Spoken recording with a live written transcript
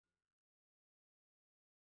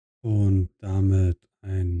Und damit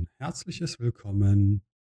ein herzliches Willkommen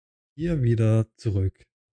hier wieder zurück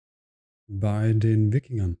bei den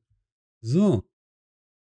Wikingern. So,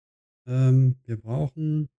 wir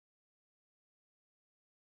brauchen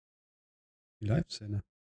die Live-Szene.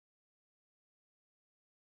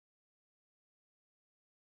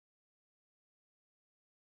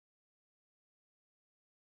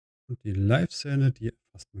 Und die Live-Szene, die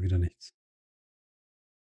erfasst mal wieder nichts.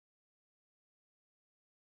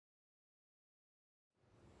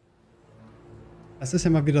 Das ist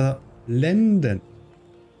ja mal wieder blendend.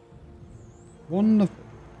 Wonderful.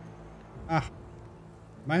 Ach,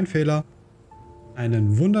 mein Fehler.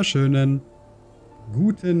 Einen wunderschönen,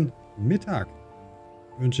 guten Mittag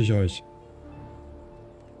wünsche ich euch.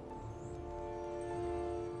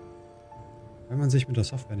 Wenn man sich mit der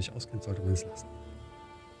Software nicht auskennt, sollte man es lassen.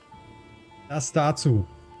 Das dazu.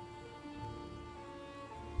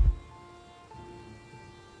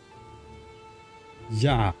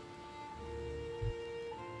 Ja.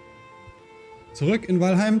 Zurück in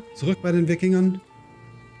Valheim, zurück bei den Wikingern.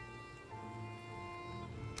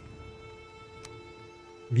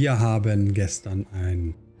 Wir haben gestern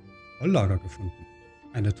ein Trolllager gefunden.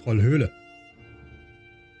 Eine Trollhöhle.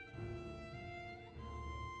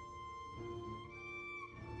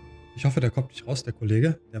 Ich hoffe, der kommt nicht raus, der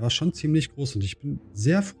Kollege. Der war schon ziemlich groß und ich bin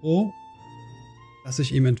sehr froh, dass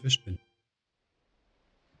ich ihm entwischt bin.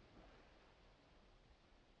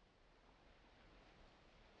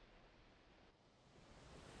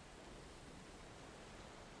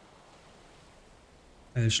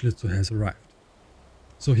 El Schlitzow has arrived.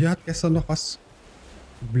 So, hier hat gestern noch was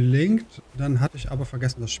geblinkt. Dann hatte ich aber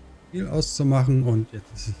vergessen, das Spiel auszumachen und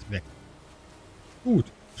jetzt ist es weg.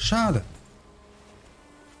 Gut, schade.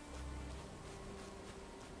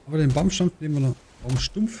 Aber den Baumstumpf nehmen wir noch.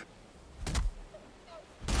 Baumstumpf.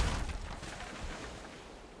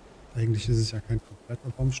 Eigentlich ist es ja kein kompletter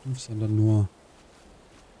Baumstumpf, sondern nur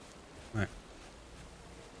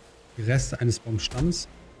die Reste eines Baumstamms.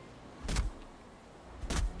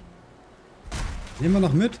 Nehmen wir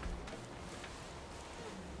noch mit.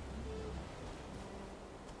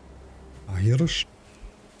 Ah, Hirsch.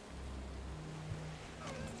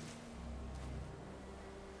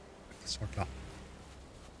 Das war klar.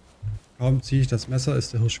 Kaum ziehe ich das Messer,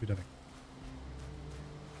 ist der Hirsch wieder weg.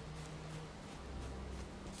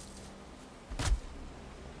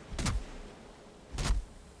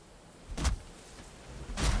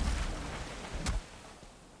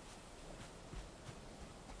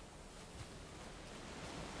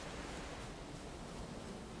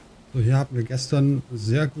 So, hier hatten wir gestern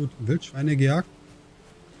sehr gut Wildschweine gejagt.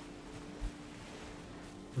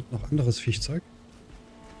 Und noch anderes Viechzeug.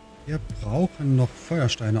 Wir brauchen noch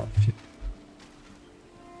Feuersteine auf hier.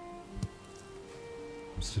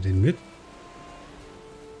 Nimmst du den mit?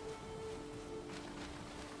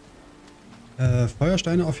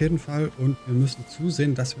 Feuersteine auf jeden Fall. Und wir müssen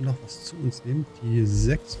zusehen, dass wir noch was zu uns nehmen. Die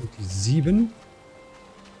 6 und die 7.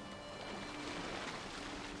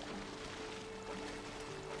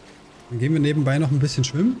 Dann gehen wir nebenbei noch ein bisschen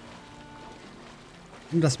schwimmen.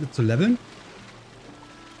 Um das mit zu leveln.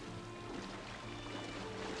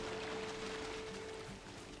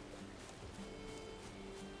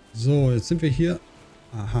 So, jetzt sind wir hier.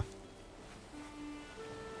 Aha.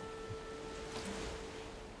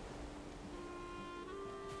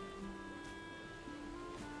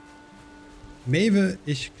 Maeve,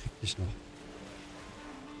 ich krieg dich noch.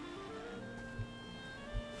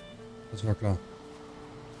 Das war klar.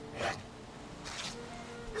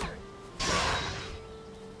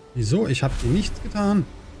 Wieso? Ich habe dir nichts getan.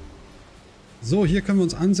 So, hier können wir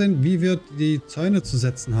uns ansehen, wie wir die Zäune zu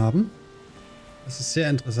setzen haben. Das ist sehr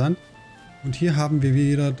interessant. Und hier haben wir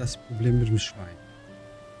wieder das Problem mit dem Schwein.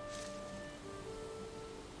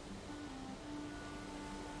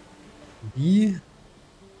 Wie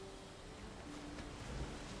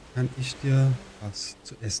kann ich dir was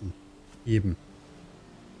zu essen geben?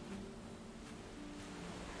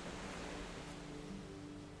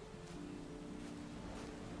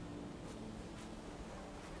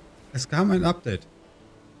 Es kam ein Update.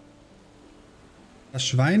 Das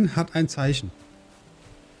Schwein hat ein Zeichen.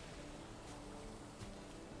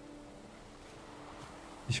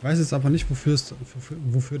 Ich weiß jetzt aber nicht,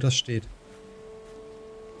 wofür das steht.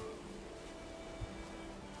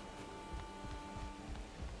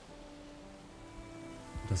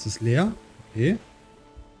 Das ist leer. Okay.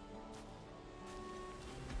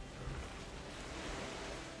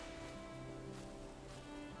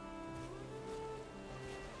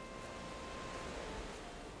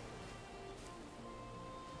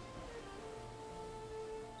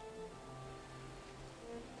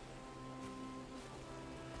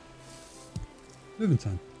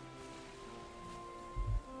 Löwenzahn.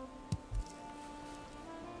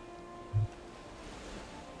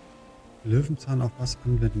 Löwenzahn auf was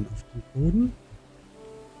anwenden? Auf den Boden?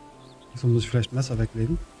 So muss ich vielleicht ein Messer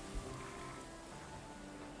weglegen.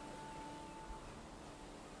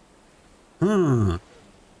 Hm.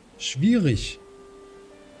 Schwierig.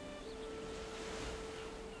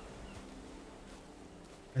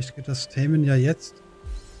 Vielleicht geht das Tamen ja jetzt.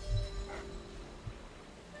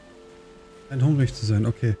 Scheint hungrig zu sein,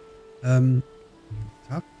 okay.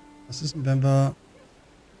 Tab. Was ist denn, wenn wir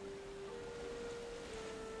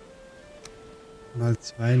mal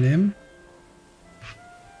 2 nehmen?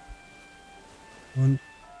 Und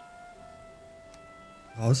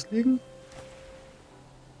rauslegen?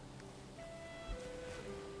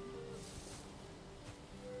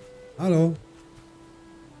 Hallo?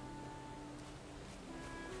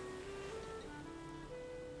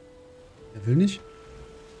 Er will nicht?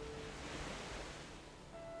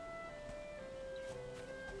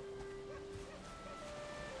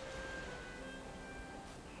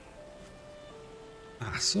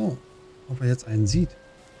 Ach so. Ob er jetzt einen sieht.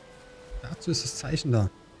 Dazu ist das Zeichen da.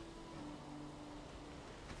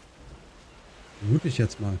 Vermute ich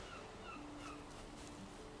jetzt mal.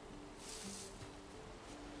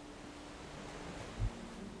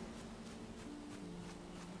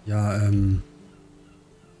 Ja,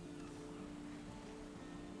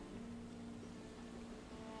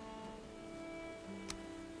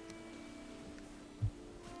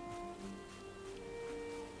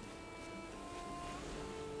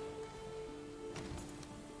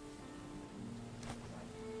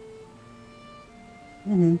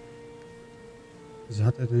 Wieso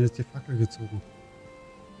hat er denn jetzt die Fackel gezogen?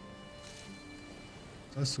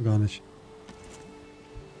 Das weißt du gar nicht.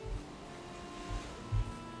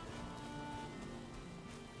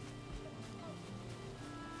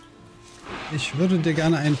 Ich würde dir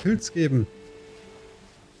gerne einen Pilz geben.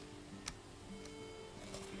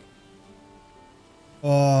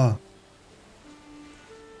 Oh.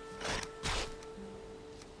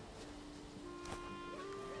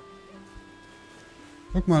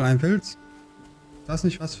 Guck mal, ein Pilz. Ist das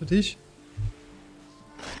nicht was für dich?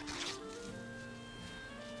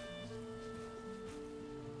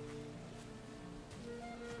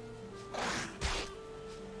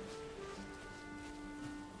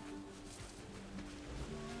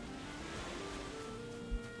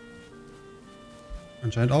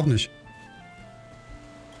 Anscheinend auch nicht.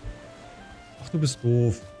 Ach, du bist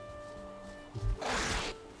doof.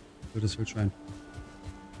 Blödes Wildschwein.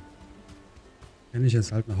 Kenn ich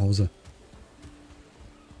jetzt halt nach Hause.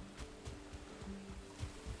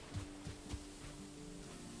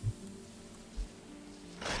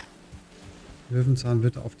 Löwenzahn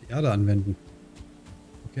bitte auf die Erde anwenden.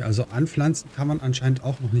 Okay, also anpflanzen kann man anscheinend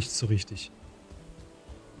auch noch nicht so richtig.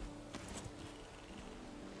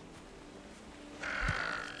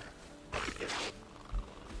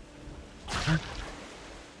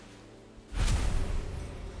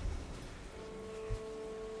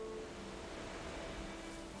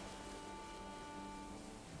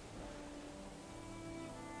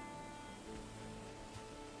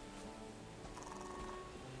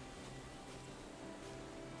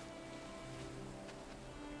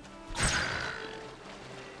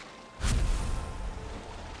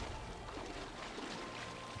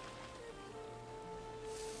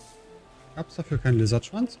 Gab es dafür keinen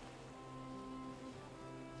Lizardschwanz?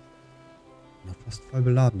 Na, fast voll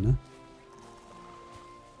beladen, ne?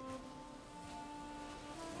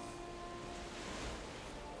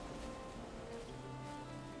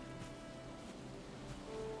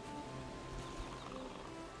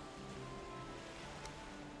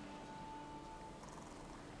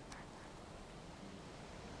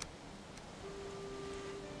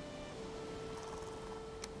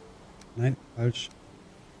 Nein, falsch.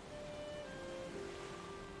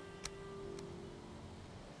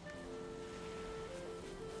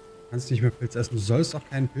 Du kannst nicht mehr Pilz essen. Du sollst auch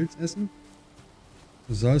keinen Pilz essen.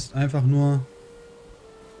 Du sollst einfach nur...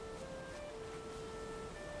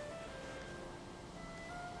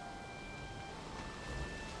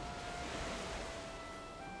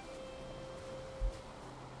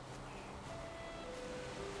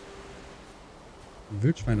 ein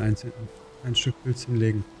Wildschwein ein Stück Pilz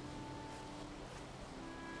hinlegen.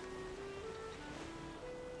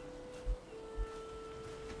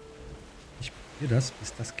 Ich probiere das,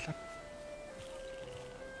 bis das klappt.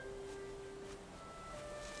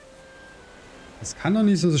 Das kann doch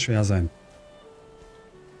nicht so schwer sein.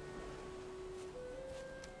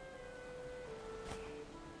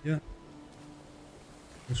 Hier.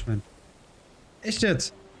 Wildschwein. Echt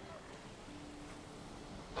jetzt?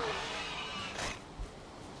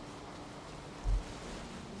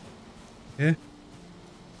 Okay.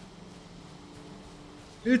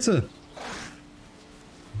 Pilze!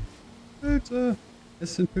 Pilze!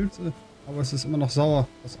 Es sind Pilze. Aber es ist immer noch sauer,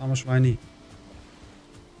 das arme Schweini.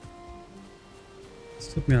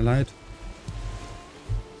 Es tut mir leid.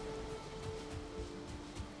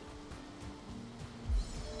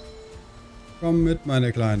 Komm mit,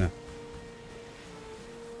 meine Kleine.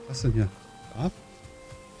 Was ist denn hier? Ab?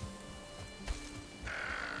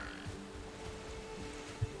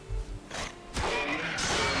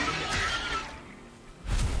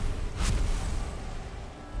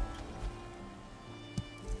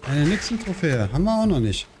 Eine Nixon-Trophäe. Haben wir auch noch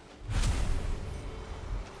nicht.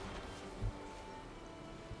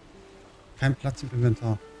 Kein Platz im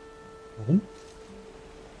Inventar. Warum?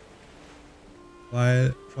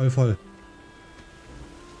 Weil voll.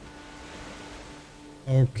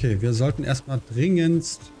 Okay, wir sollten erstmal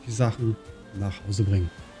dringendst die Sachen nach Hause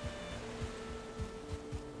bringen.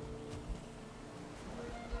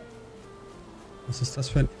 Was ist das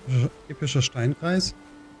für ein epischer Steinkreis?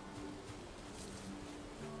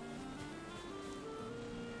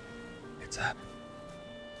 Jetzt ab.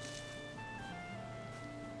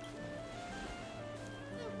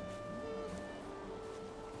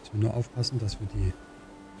 Müssen wir nur aufpassen, dass wir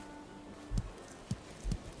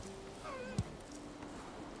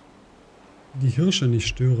die Hirsche nicht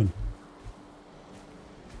stören.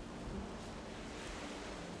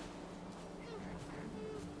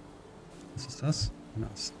 Was ist das? Ein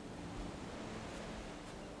Ast.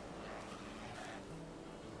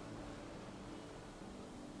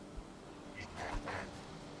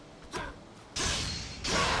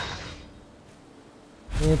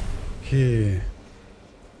 Okay.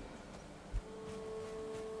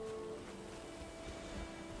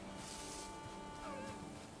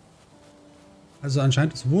 Also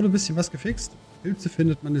anscheinend, es wurde ein bisschen was gefixt. Pilze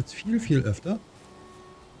findet man jetzt viel öfter.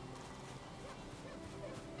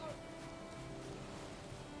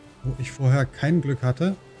 Wo ich vorher kein Glück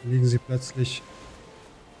hatte, liegen sie plötzlich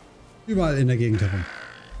überall in der Gegend herum.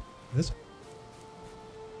 Was?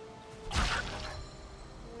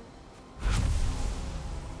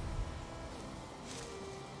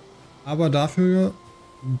 Aber dafür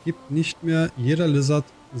gibt nicht mehr jeder Lizard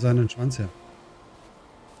seinen Schwanz her.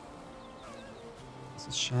 Das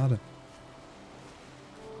ist schade.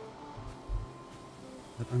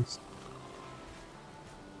 Er hat Angst.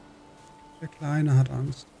 Der Kleine hat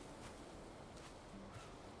Angst.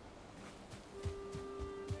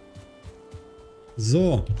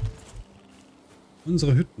 So.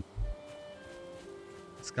 Unsere Hütten.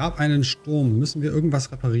 Es gab einen Sturm. Müssen wir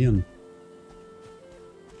irgendwas reparieren?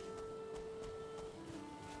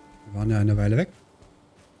 Wir waren ja eine Weile weg.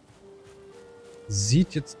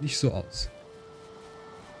 Sieht jetzt nicht so aus.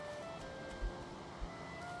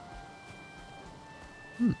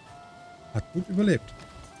 Hat gut überlebt.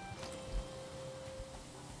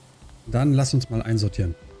 Dann lass uns mal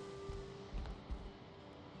einsortieren.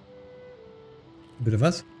 Bitte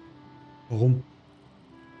was? Warum?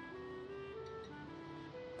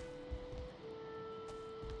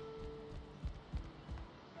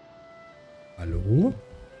 Hallo?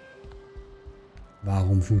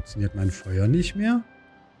 Warum funktioniert mein Feuer nicht mehr?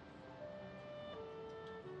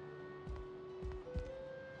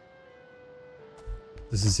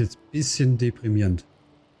 Das ist jetzt ein bisschen deprimierend.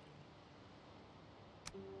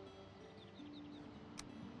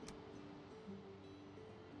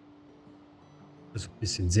 Also ein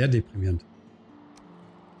bisschen sehr deprimierend.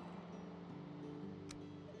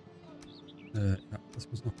 Ja,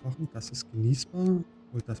 das muss noch kochen. Das ist genießbar. Und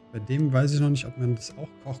das, bei dem weiß ich noch nicht, ob man das auch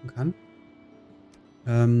kochen kann.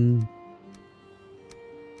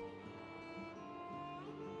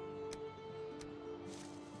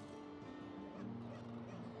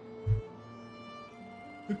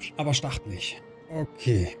 Hübsch, aber stachtlich.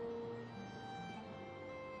 Okay.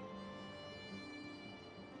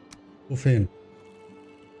 Trophäen.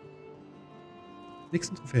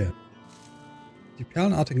 Nächsten Trophäe. Die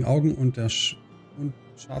perlenartigen Augen und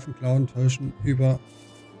scharfen Klauen täuschen über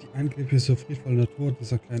die angeblich so friedvolle Natur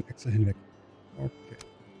dieser kleinen Echse hinweg. Okay.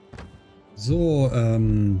 So,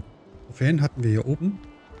 Trophäen hatten wir hier oben.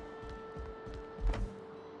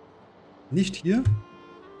 Nicht hier.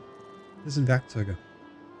 Hier sind Werkzeuge.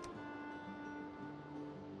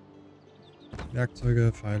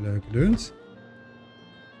 Werkzeuge, Pfeile, Gedöns.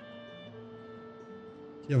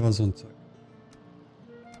 Hier war so ein Zeug.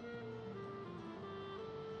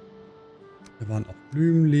 Hier waren auch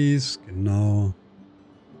Blümlis, genau.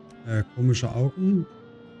 Komische Augen.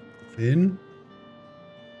 Trophäen.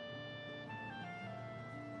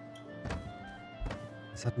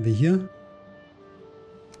 Was hatten wir hier?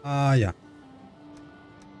 Ah ja.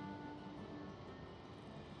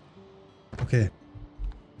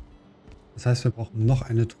 Das heißt, wir brauchen noch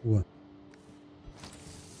eine Truhe.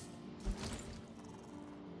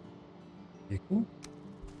 Deko?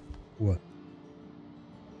 Truhe.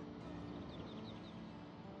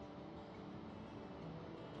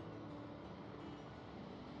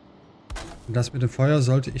 Und das mit dem Feuer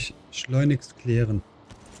sollte ich schleunigst klären.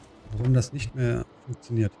 Warum das nicht mehr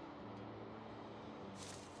funktioniert.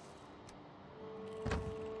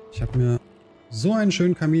 Ich habe mir so einen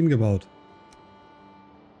schönen Kamin gebaut.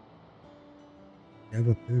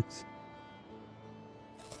 Gelber Pilz.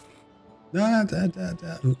 Na,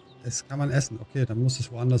 das kann man essen. Okay, dann muss es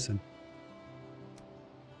woanders hin.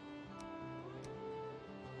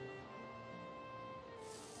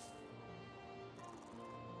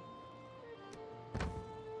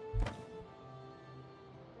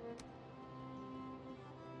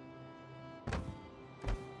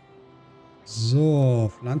 So,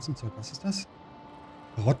 Pflanzenzeug. Was ist das?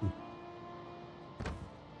 Karotten.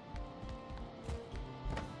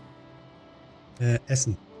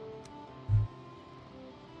 Essen.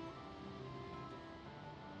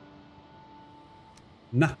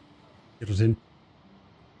 Na, geh dorthin.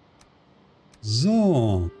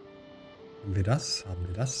 So. Haben wir das? Haben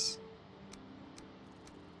wir das?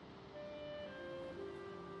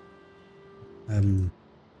 Hiervon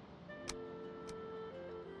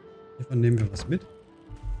nehmen wir was mit.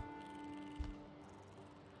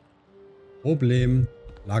 Problem.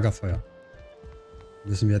 Lagerfeuer.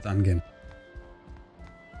 Müssen wir jetzt angehen.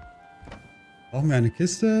 Brauchen wir eine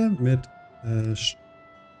Kiste mit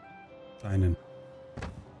Steinen.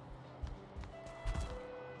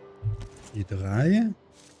 Die 3.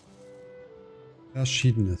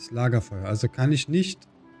 Verschiedenes. Lagerfeuer. Also kann ich nicht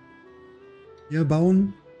hier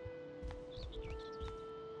bauen.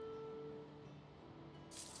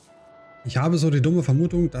 Ich habe so die dumme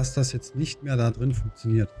Vermutung, dass das jetzt nicht mehr da drin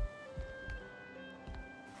funktioniert.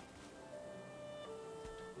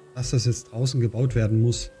 Dass das jetzt draußen gebaut werden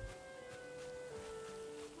muss.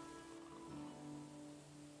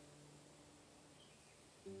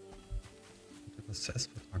 Ich habe etwas zu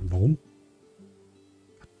essen vertragen. Warum?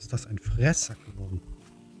 Ist das ein Fresssack geworden?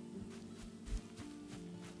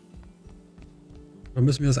 Oder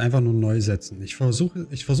müssen wir es einfach nur neu setzen? Ich versuche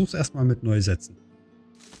es erstmal mit neu setzen.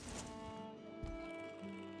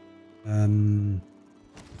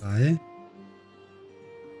 3.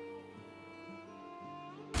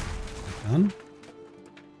 Entfernen.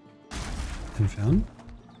 Entfernen.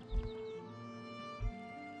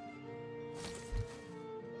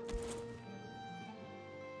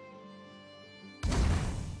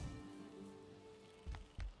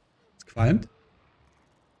 Es qualmt.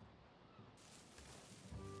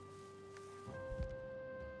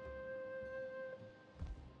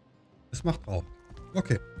 Es macht Rauch.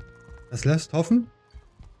 Okay. Das lässt hoffen.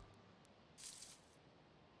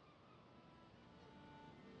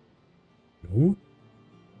 Jo.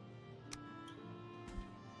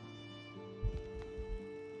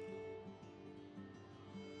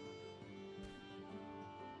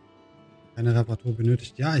 Keine Reparatur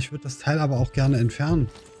benötigt. Ja, ich würde das Teil aber auch gerne entfernen.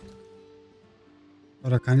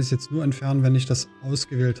 Oder kann ich es jetzt nur entfernen, wenn ich das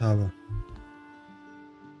ausgewählt habe?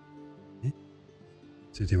 Okay.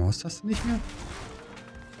 Seht die Maustaste nicht mehr?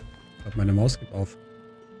 Ich glaube, meine Maus geht auf.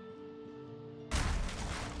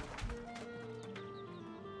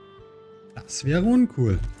 Das wäre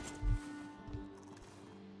uncool.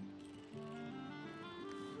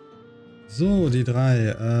 So, die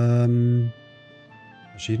 3.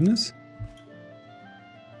 Verschiedenes.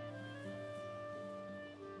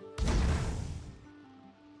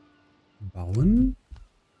 Bauen.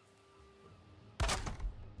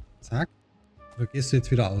 Zack. Oder gehst du jetzt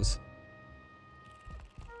wieder aus?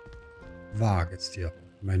 Wag jetzt hier.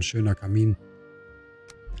 Mein schöner Kamin.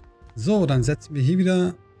 So, dann setzen wir hier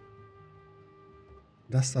wieder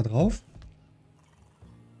das da drauf.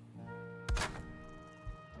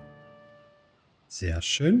 Sehr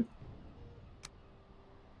schön.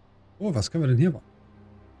 Oh, was können wir denn hier bauen?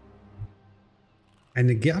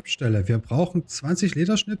 Eine Gerbstelle. Wir brauchen 20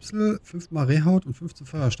 Lederschnipsel, 5 Marehaut und 15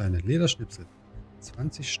 Feuersteine. Lederschnipsel.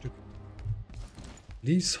 20 Stück.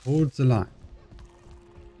 Please hold the line.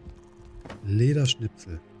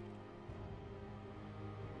 Lederschnipsel.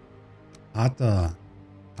 Hat er.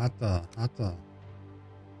 Hat er. Hat er.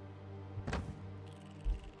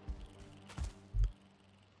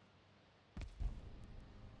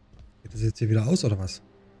 Geht das jetzt hier wieder aus oder was?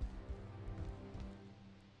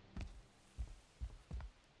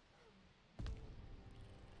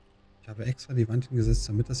 Ich habe extra die Wand hingesetzt,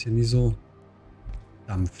 damit das hier nie so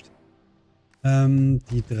dampft.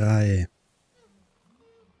 Die 3.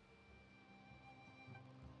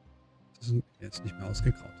 Das sind jetzt nicht mehr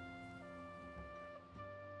ausgegraut.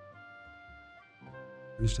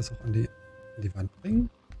 Kann ich das auch an die Wand bringen?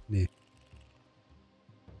 Nee.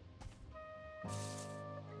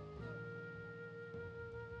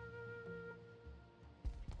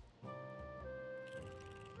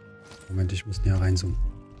 Moment, ich muss näher reinzoomen.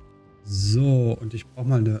 So, und ich brauche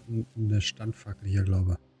mal eine Standfackel hier,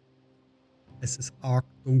 glaube ich. Es ist arg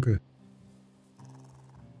dunkel.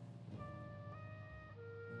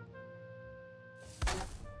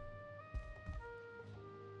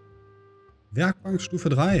 Werkbank Stufe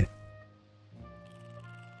 3.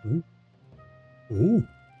 Oh. Oh.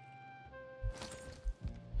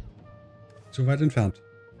 Zu weit entfernt.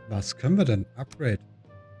 Was können wir denn? Upgrade.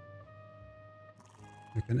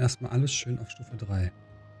 Wir können erstmal alles schön auf Stufe 3.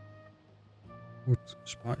 Gut,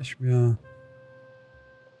 spare ich mir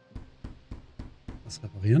was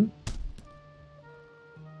reparieren.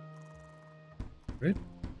 Upgrade.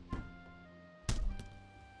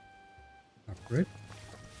 Upgrade.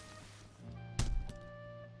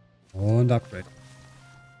 Und Upgrade.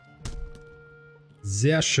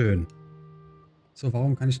 Sehr schön. So,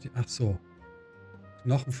 warum kann ich die... Ach so.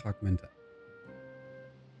 Knochenfragmente.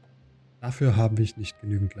 Dafür habe ich nicht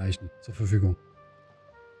genügend Leichen zur Verfügung.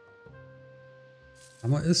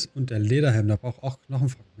 Hammer ist und der Lederhelm, der braucht auch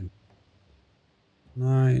Knochenfragmente.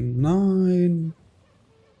 Nein, nein.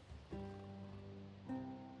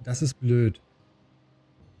 Das ist blöd.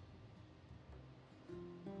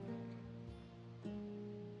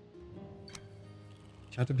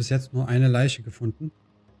 Ich hatte bis jetzt nur eine Leiche gefunden.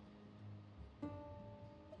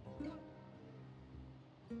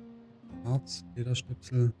 Harz,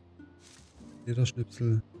 Lederschnipsel.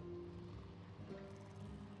 Lederschnipsel.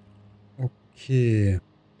 Okay.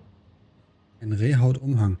 Ein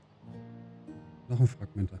Rehhautumhang.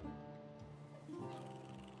 Knochenfragmente.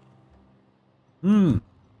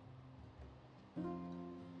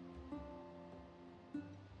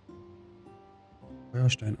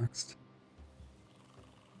 Feuersteinaxt.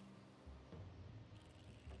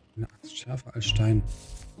 Eine Axt schärfer als Stein.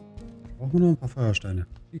 Brauchen wir noch ein paar Feuersteine.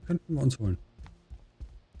 Die könnten wir uns holen.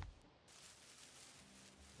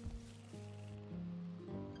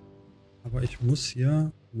 Aber ich muss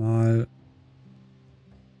hier mal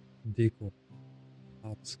Deko.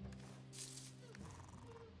 Harz.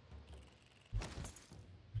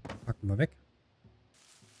 Packen wir weg.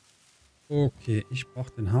 Okay, ich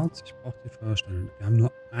brauche den Harz, ich brauche die Feuersteine. Wir haben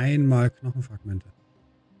nur einmal Knochenfragmente.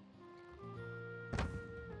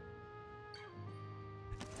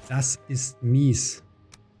 Das ist mies.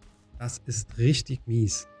 Das ist richtig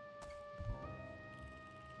mies.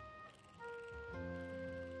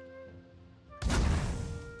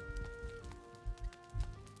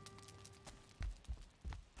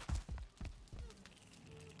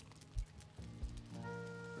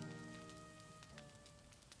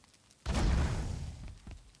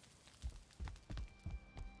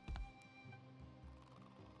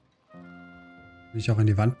 Will ich auch an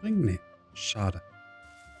die Wand bringen? Nee. Schade.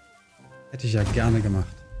 Hätte ich ja gerne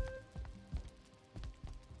gemacht.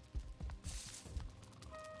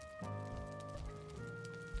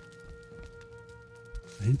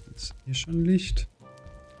 Da hinten ist hier schon Licht.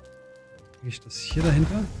 Kriege ich das hier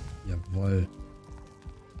dahinter? Jawohl.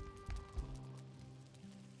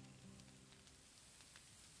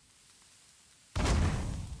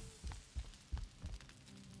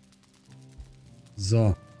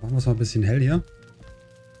 So, machen wir es mal ein bisschen hell hier.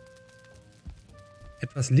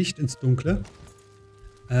 Etwas Licht ins Dunkle.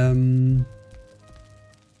 Was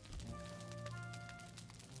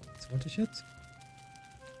wollte ich jetzt?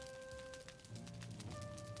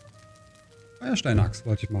 Feuersteinaxt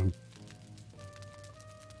wollte ich machen.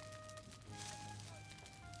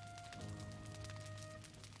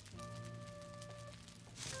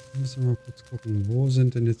 Müssen wir mal kurz gucken, wo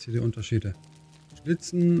sind denn jetzt hier die Unterschiede?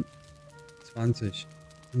 Schlitzen 20.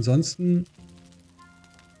 Ansonsten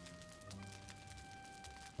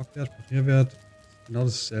Stoffwert, Papierwert, genau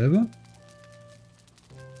dasselbe.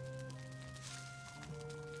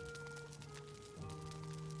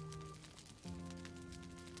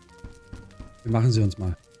 Wir machen sie uns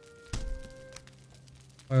mal.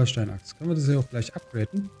 Feuersteinaxt. Können wir das hier auch gleich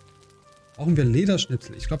upgraden? Brauchen wir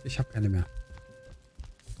Lederschnipsel? Ich glaube, ich habe keine mehr.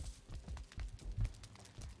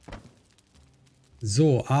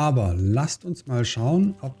 So, aber lasst uns mal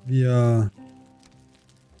schauen, ob wir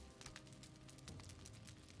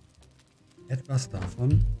etwas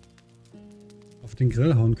davon auf den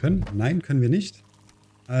Grill hauen können. Nein, können wir nicht.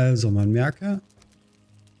 Also, man merke,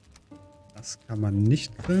 das kann man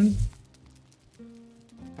nicht grillen.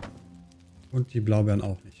 Und die Blaubeeren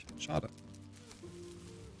auch nicht. Schade.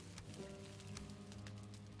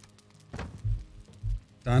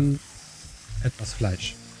 Dann etwas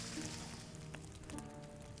Fleisch.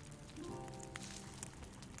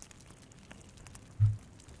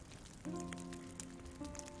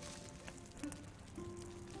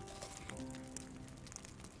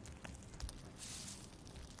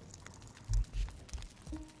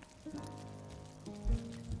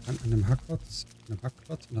 kann an einem Hackklotz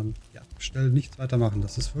und dann die abgestellt nichts weitermachen.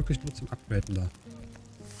 Das ist wirklich nur zum Upgraden da.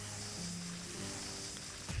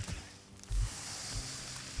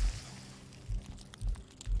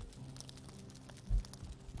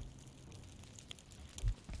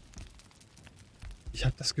 Ich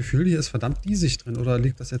habe das Gefühl, hier ist verdammt diesig drin. Oder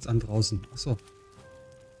liegt das jetzt an draußen? Achso.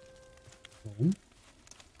 Warum?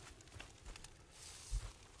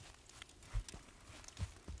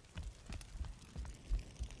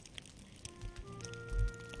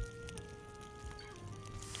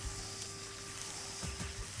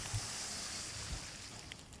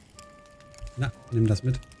 Na, nimm das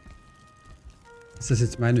mit. Ist das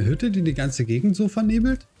jetzt meine Hütte, die die ganze Gegend so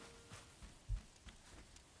vernebelt?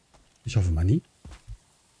 Ich hoffe mal nie.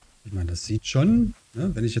 Ich meine, das sieht schon,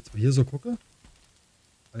 ne, wenn ich jetzt hier so gucke.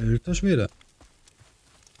 Alter Schwede.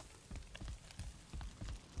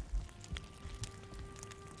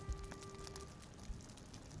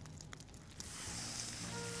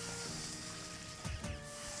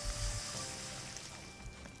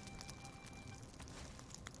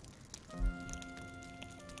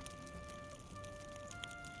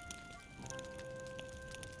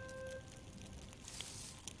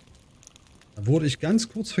 Da wurde ich ganz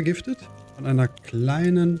kurz vergiftet von einer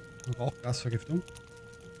kleinen Rauchgasvergiftung.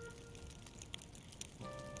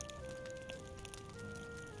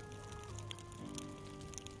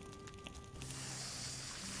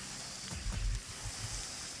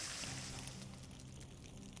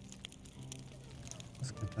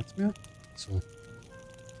 Ist kein Platz mehr? So.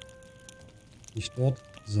 Nicht dort,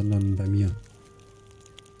 sondern bei mir.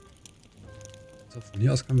 So, von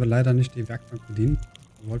hier aus können wir leider nicht die Werkbank bedienen.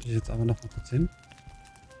 Da wollte ich jetzt aber noch mal kurz hin.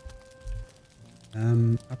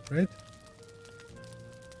 Upgrade.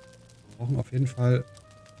 Wir brauchen auf jeden Fall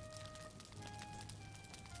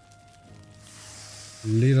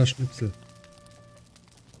Lederschnipsel.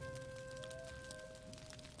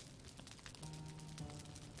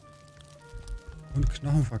 Und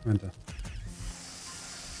Knochenfragmente.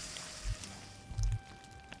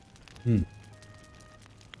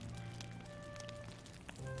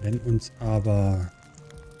 Wenn uns aber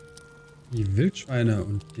die Wildschweine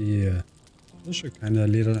und die Hirsche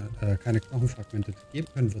keine Knochenfragmente geben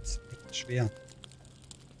können, wird es echt schwer.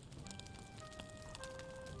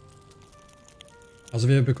 Also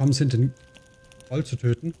wir bekommen es hinten voll zu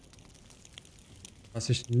töten. Was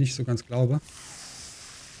ich nicht so ganz glaube.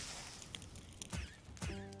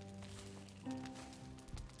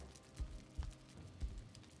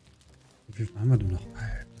 Wie viel haben wir denn noch?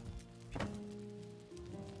 Alter.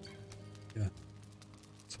 Ja.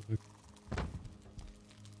 Zurück.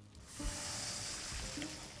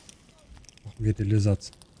 Brauchen wir die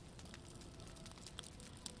Lizards.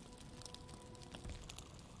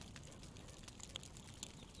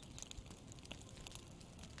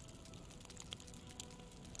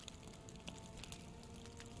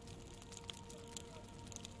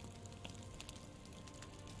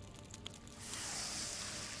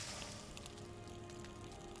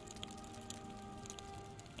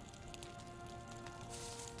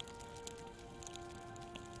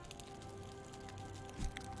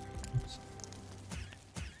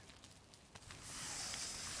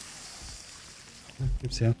 Ja,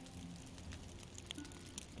 gib's her.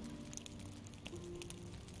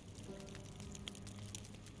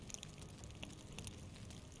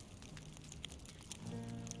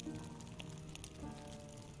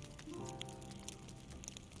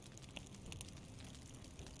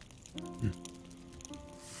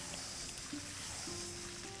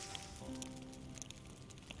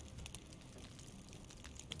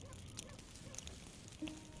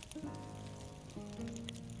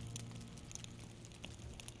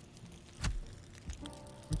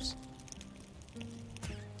 Ups.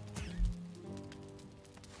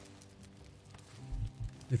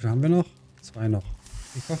 Wie viel haben wir noch? 2 noch.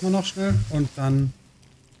 Die kochen wir noch schnell und dann...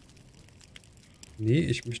 Nee,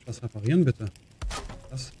 ich möchte was reparieren, bitte.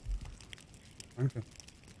 Das. Danke.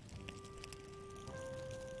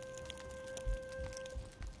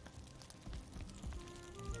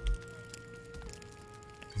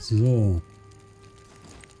 So.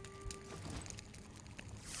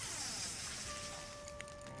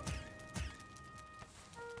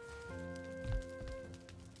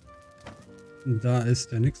 Da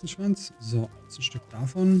ist der Nixenschwanz. So, ein Stück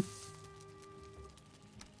davon.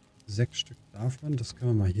 6 Stück davon. Das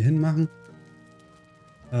können wir mal hier hin machen.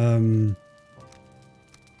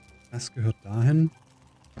 Das gehört dahin.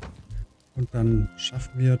 Und dann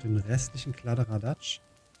schaffen wir den restlichen Kladderadatsch.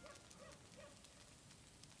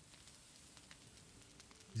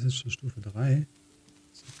 Das ist schon Stufe 3.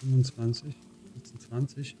 Das sind 25. Das sind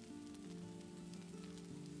 20.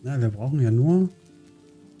 Na, wir brauchen ja nur...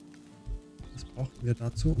 Was brauchten wir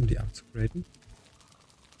dazu, um die abzugraden?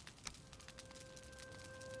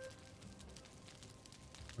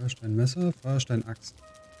 Feuersteinmesser, Feuersteinaxt.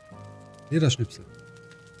 Lederschnipsel.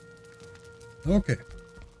 Okay.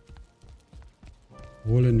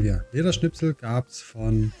 Holen wir. Lederschnipsel gab es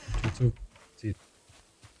von...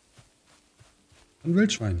 Von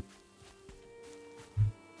Wildschwein.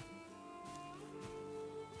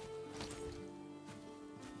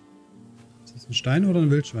 Ist das ein Stein oder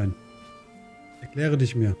ein Wildschwein? Erkläre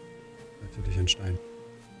dich mir. Natürlich ein Stein.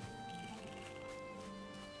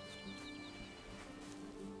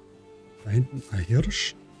 Da hinten ein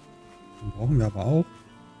Hirsch. Den brauchen wir aber auch.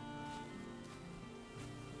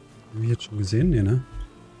 Haben wir jetzt schon gesehen? Nee, ne?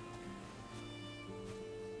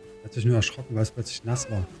 Hat sich nur erschrocken, weil es plötzlich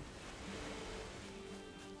nass war.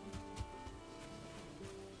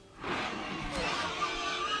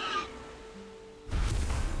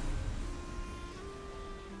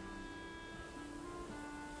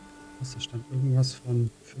 Da stand irgendwas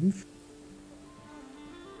von 5.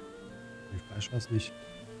 Nee, Fleisch war es nicht.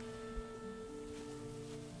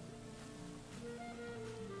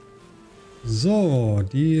 So,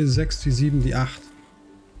 die 6, die 7, die 8.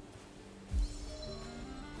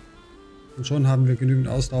 Und schon haben wir genügend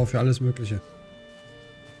Ausdauer für alles Mögliche.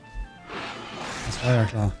 Das war ja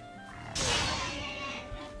klar.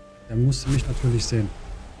 Der musste mich natürlich sehen.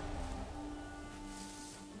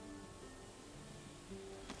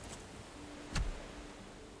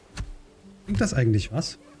 Bringt das eigentlich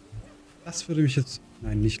was? Das würde mich jetzt...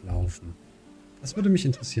 Nein, nicht laufen. Das würde mich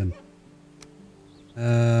interessieren.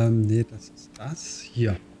 Nee, das ist das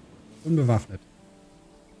hier. Unbewaffnet.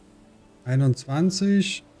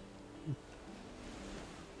 21.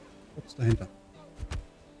 Kurz dahinter.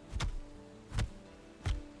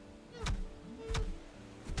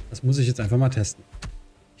 Das muss ich jetzt einfach mal testen.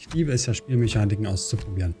 Ich liebe es ja, Spielmechaniken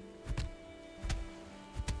auszuprobieren.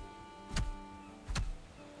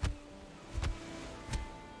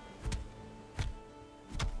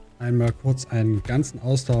 Einmal kurz einen ganzen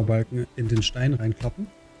Ausdauerbalken in den Stein reinkloppen.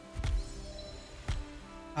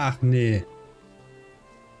 Ach nee.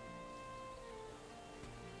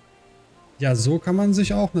 Ja, so kann man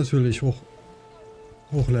sich auch natürlich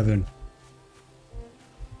hochleveln.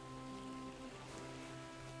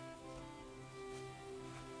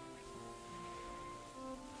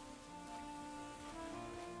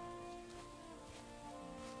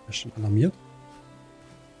 Er ist schon alarmiert.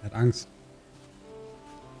 Er hat Angst.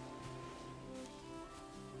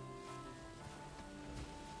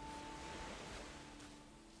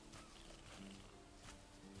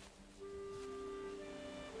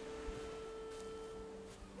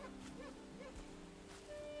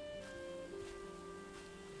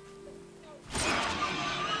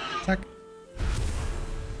 Zack.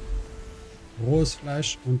 Rohes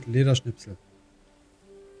Fleisch und Lederschnipsel.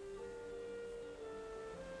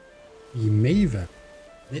 Die Möwe.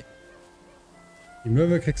 Nee. Die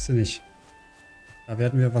Möwe kriegst du nicht. Da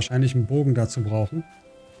werden wir wahrscheinlich einen Bogen dazu brauchen.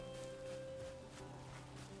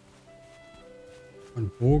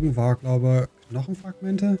 Und Bogen war, glaube ich,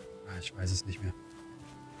 Knochenfragmente? Ah, ich weiß es nicht mehr.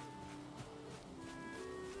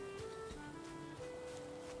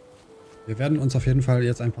 Wir werden uns auf jeden Fall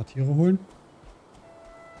jetzt ein paar Tiere holen.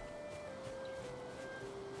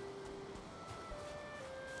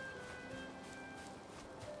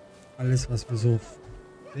 Alles, was wir so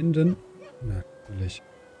finden. Na, natürlich.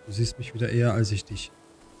 Du siehst mich wieder eher als ich dich.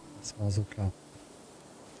 Das war so klar.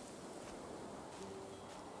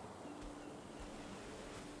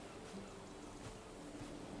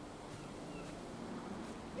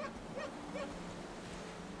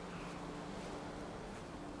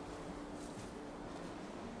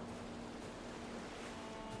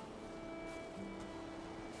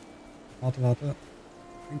 Warte, warte.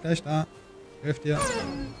 Bin gleich da. Hilf dir.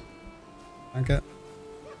 Danke.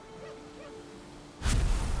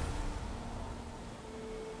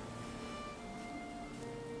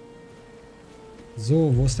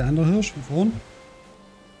 So, wo ist der andere Hirsch von vorn?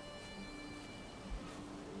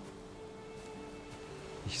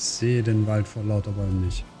 Ich sehe den Wald vor lauter Bäumen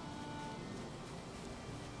nicht.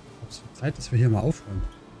 Es wird Zeit, dass wir hier mal aufräumen.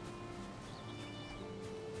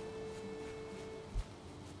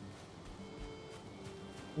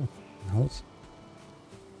 Oh, ein Haus.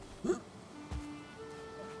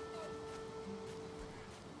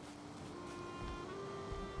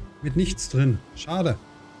 Mit nichts drin. Schade.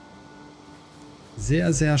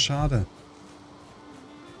 Sehr, sehr schade.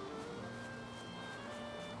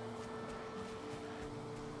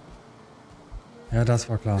 Ja, das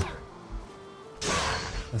war klar.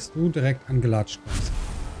 Dass du direkt angelatscht kommst.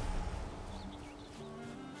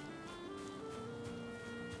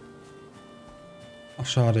 Ach,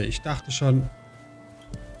 schade. Ich dachte schon,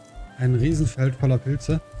 ein Riesenfeld voller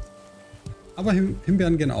Pilze. Aber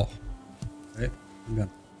Himbeeren gehen auch. Okay, Himbeeren.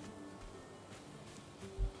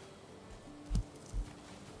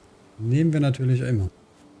 Nehmen wir natürlich immer.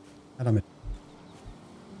 Ja, damit.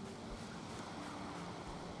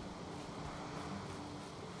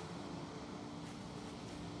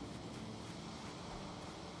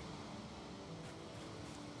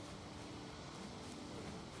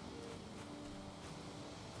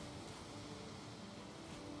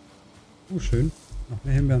 Oh, schön. Noch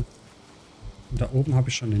mehr Himbeeren. Und da oben habe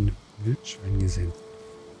ich schon den Wildschwein gesehen.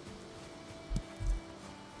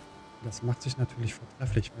 Das macht sich natürlich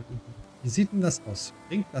vortrefflich. Wie sieht denn das aus?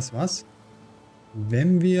 Bringt das was,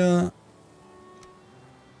 wenn wir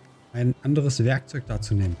ein anderes Werkzeug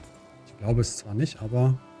dazu nehmen? Ich glaube es zwar nicht,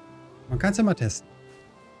 aber man kann es ja mal testen.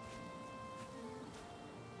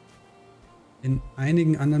 In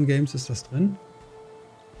einigen anderen Games ist das drin.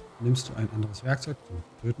 Nimmst du ein anderes Werkzeug zum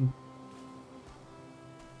Töten,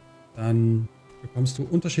 dann bekommst du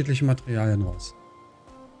unterschiedliche Materialien raus.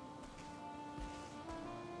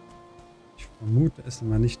 Ich vermute es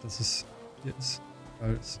mal nicht, dass es hier ist,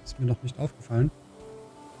 weil es ist mir noch nicht aufgefallen.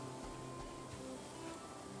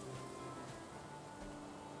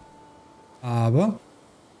 Aber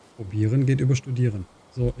probieren geht über studieren.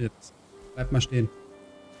 So, jetzt bleib mal stehen.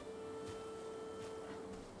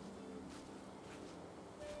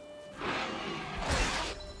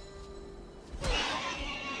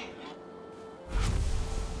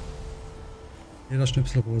 Jeder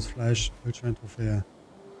Schnipsel rohes Fleisch, Wildschwein-Trophäe.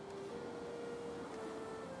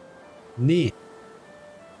 Nee.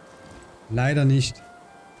 Leider nicht.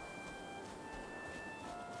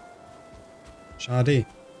 Schade.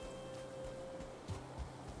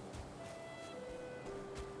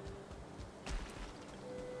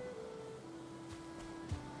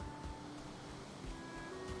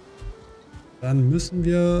 Dann müssen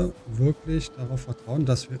wir wirklich darauf vertrauen,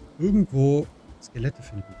 dass wir irgendwo Skelette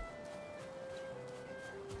finden.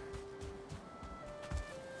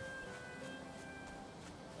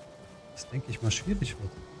 Das denke ich mal schwierig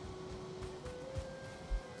wird.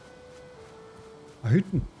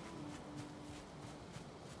 Hüten.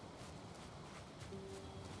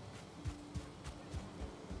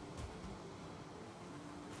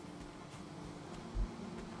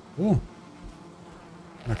 Oh.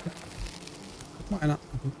 Na guck. Guck mal einer.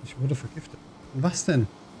 Ich wurde vergiftet. Was denn?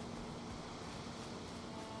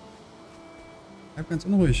 Bleib ganz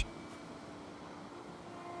unruhig.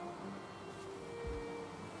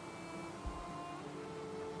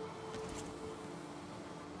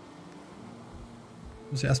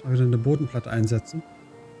 Ich muss ja erstmal wieder eine Bodenplatte einsetzen,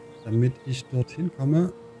 damit ich dorthin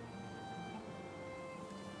komme.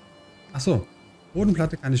 Achso,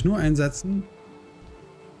 Bodenplatte kann ich nur einsetzen.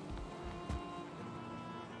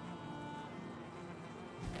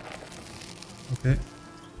 Okay.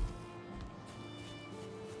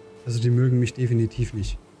 Also die mögen mich definitiv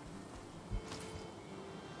nicht.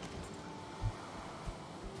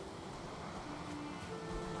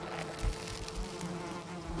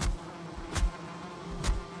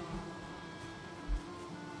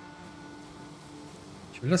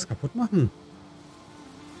 Ich will das kaputt machen.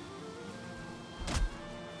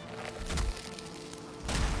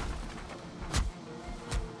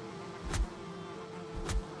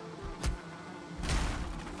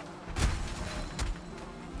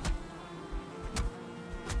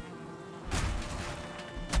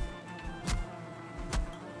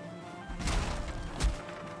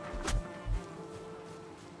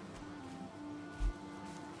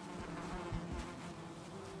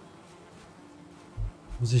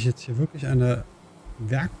 Muss ich jetzt hier wirklich eine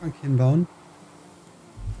Werkbank hinbauen?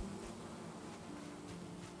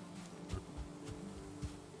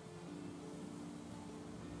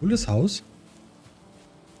 Cooles Haus.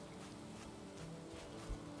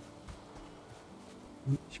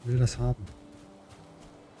 Und ich will das haben.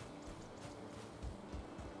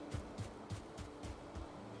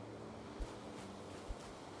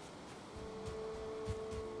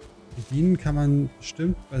 Die Bienen kann man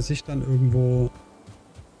bestimmt bei sich dann irgendwo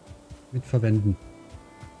mit verwenden.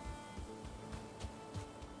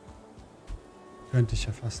 Könnte ich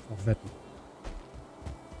ja fast auch wetten.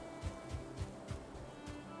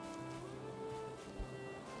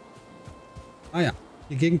 Ah ja,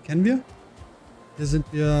 die Gegend kennen wir. Hier sind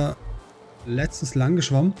wir letztens lang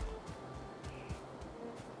geschwommen.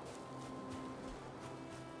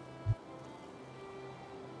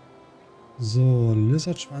 So,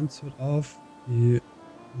 Lizardschwanz hört auf. Die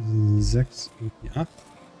 6 und die 8.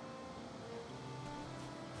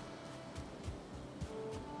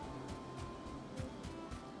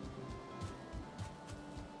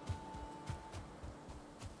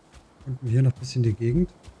 Unten hier noch ein bisschen die Gegend.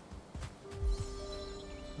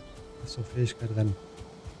 Achso, Fähigkeit Rennen.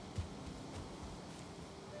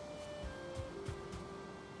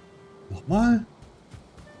 Nochmal.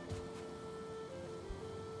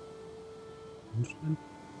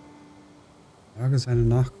 Frage seine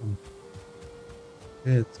Nachkommen.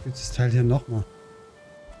 Okay, jetzt gibt es das Teil hier nochmal.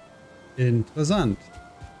 Interessant.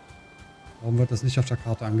 Warum wird das nicht auf der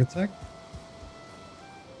Karte angezeigt?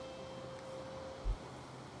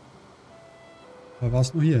 Aber war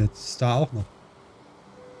es nur hier? Jetzt ist da auch noch.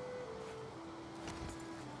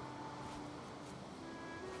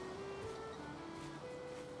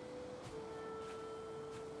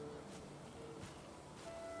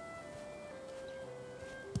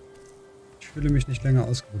 Ich fühle mich nicht länger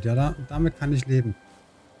ausgeruht. Ja, damit kann ich leben.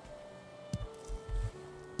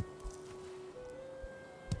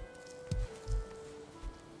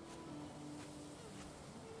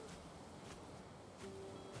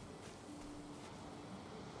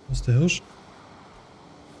 Wo ist der Hirsch?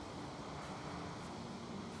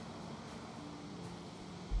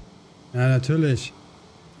 Ja, natürlich.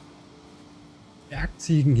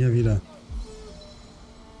 Bergziegen hier wieder.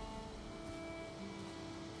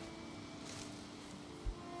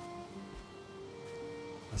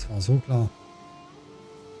 Das war so klar.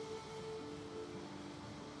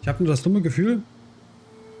 Ich habe nur das dumme Gefühl,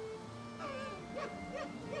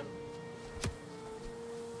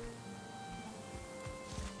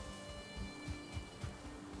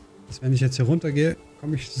 dass wenn ich jetzt hier runter gehe,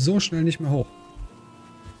 komme ich so schnell nicht mehr hoch.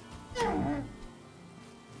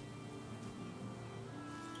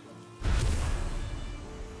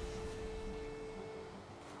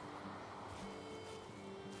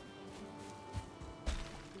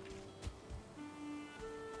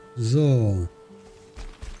 So.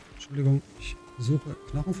 Entschuldigung, ich suche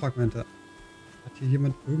Knochenfragmente. Hat hier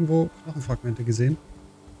jemand irgendwo Knochenfragmente gesehen?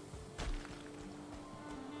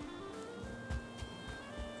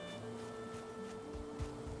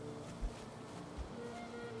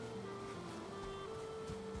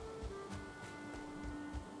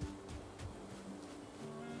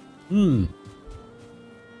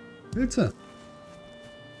 Pilze.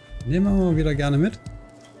 Nehmen wir mal wieder gerne mit.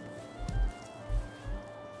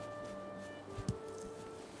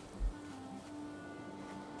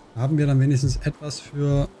 Haben wir dann wenigstens etwas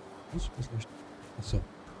für... Achso,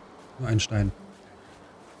 nur ein Stein.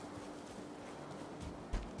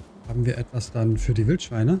 Haben wir etwas dann für die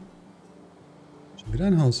Wildschweine? Schon wieder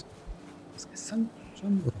ein Haus. Ist gestern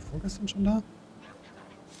schon oder vorgestern schon da?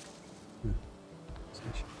 Hm.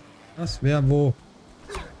 Was? Wer? Wo?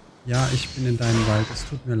 Ja, ich bin in deinem Wald. Es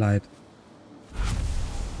tut mir leid.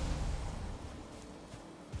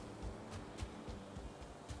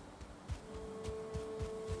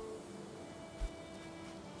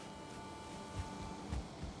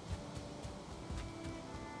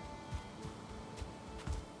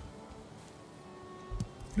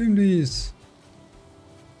 Flingdies.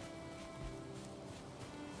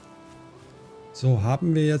 So,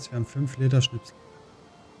 haben wir jetzt. Wir haben 5 Lederschnipsel.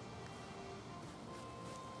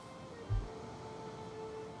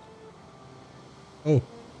 Oh.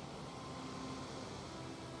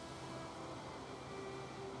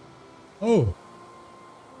 Oh.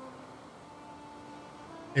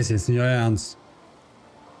 Ist jetzt nicht euer Ernst.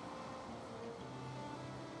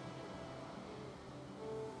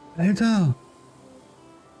 Alter.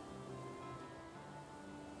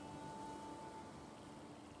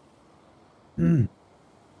 Hm.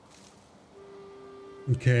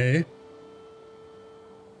 Okay.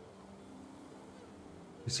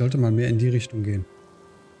 Ich sollte mal mehr in die Richtung gehen.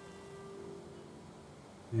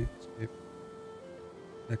 Nee, okay.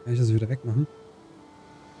 Da kann ich das wieder wegmachen.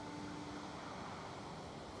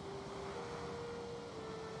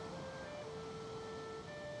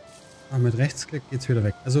 Ah, mit Rechtsklick geht es wieder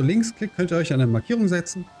weg. Also Linksklick könnt ihr euch an eine Markierung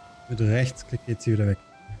setzen. Mit Rechtsklick geht sie wieder weg.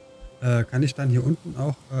 Kann ich dann hier unten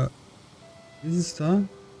auch... dieses da?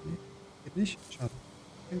 Nee, geht nicht. Schade.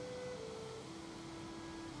 Okay.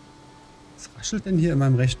 Was raschelt denn hier in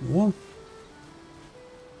meinem rechten Ohr?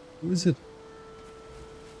 Wo ist es?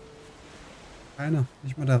 Keiner.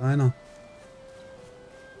 Nicht mal der Rainer.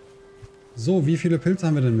 So, wie viele Pilze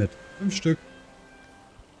haben wir denn mit? 5 Stück.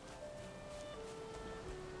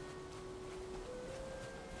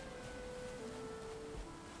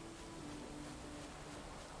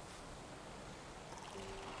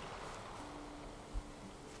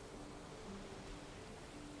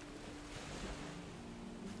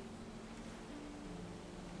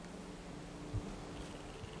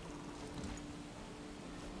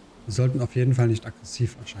 Wir sollten auf jeden Fall nicht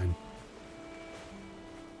aggressiv erscheinen.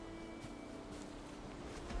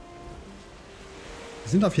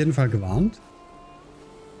 Wir sind auf jeden Fall gewarnt.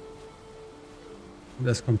 Und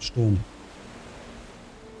es kommt Sturm.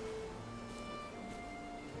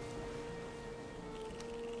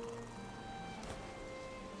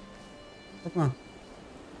 Guck mal.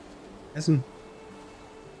 Essen.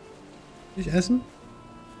 Nicht essen?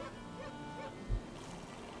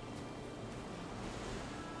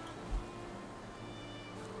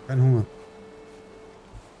 Kein Hunger.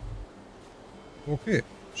 Okay,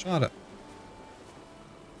 schade.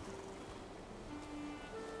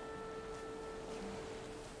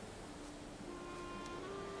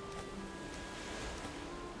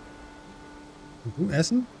 Und du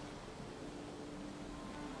essen?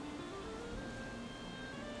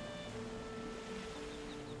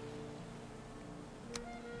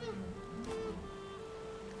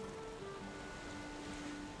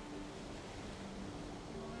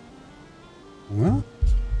 Hunger?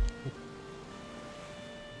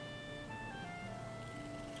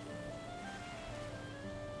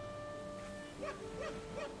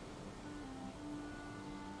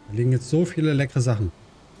 Da liegen jetzt so viele leckere Sachen.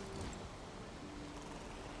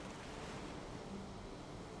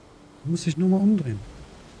 Du musst dich nur mal umdrehen.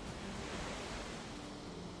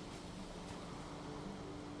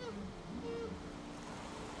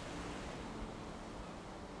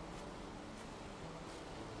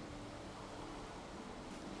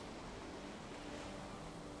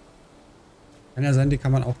 Kann ja sein, die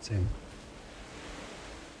kann man auch zähmen.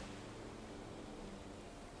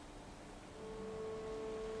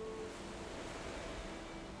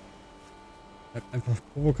 Bleibt einfach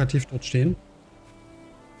provokativ dort stehen.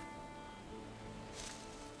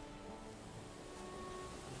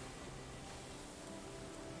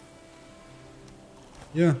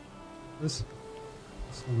 Hier. Das.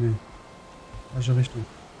 Achso, nee. Falsche Richtung.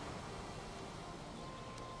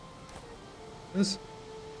 Das.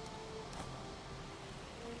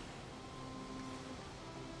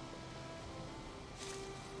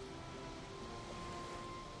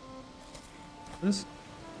 Das.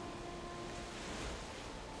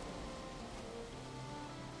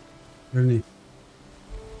 Will nie.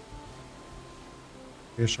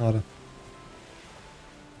 Okay, schade.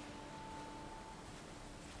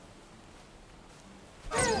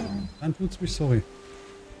 Dann tut's mich, sorry.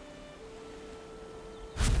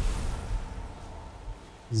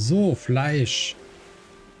 So, Fleisch.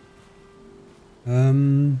 I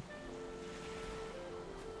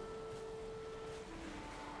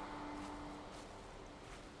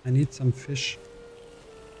need some fish.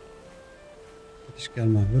 Würde ich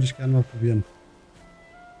gerne mal probieren.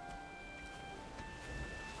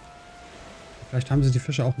 Vielleicht haben sie die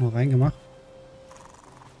Fische auch noch reingemacht.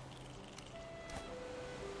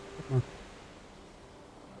 Guck mal.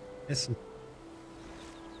 Essen.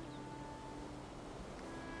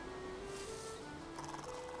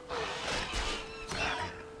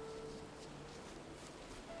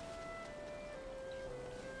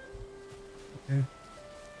 Okay.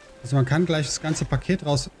 Also man kann gleich das ganze Paket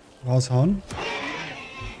raushauen.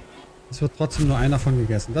 Es wird trotzdem nur einer von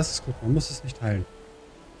gegessen. Das ist gut, man muss es nicht teilen.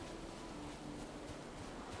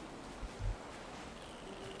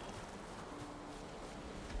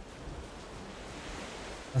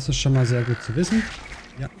 Das ist schon mal sehr gut zu wissen.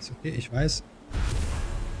 Ja, ist okay, ich weiß.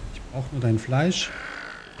 Ich brauche nur dein Fleisch.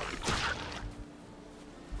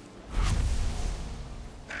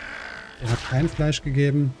 Der hat kein Fleisch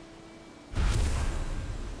gegeben.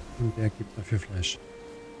 Und der gibt dafür Fleisch.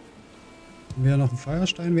 Haben wir noch einen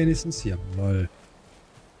Feuerstein wenigstens? Hier. Lol.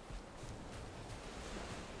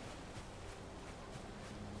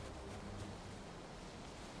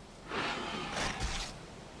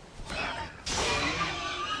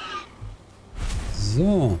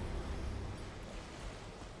 So.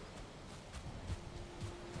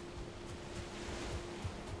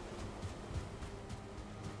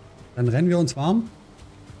 Dann rennen wir uns warm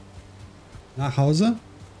nach Hause.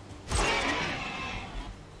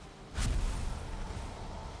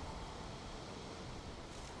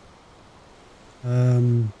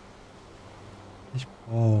 Ich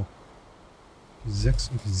brauche die 6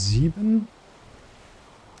 und die 7.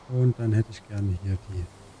 Und dann hätte ich gerne hier die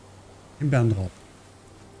Himbeeren drauf.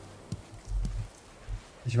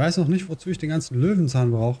 Ich weiß noch nicht, wozu ich den ganzen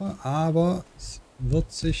Löwenzahn brauche, aber es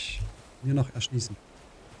wird sich mir noch erschließen.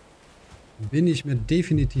 Bin ich mir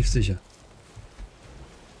definitiv sicher.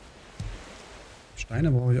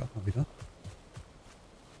 Steine brauche ich auch mal wieder.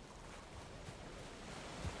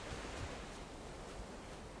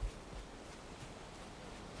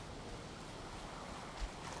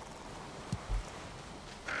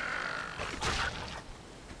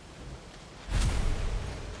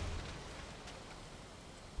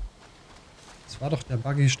 war doch der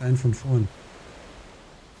Buggystein von vorhin.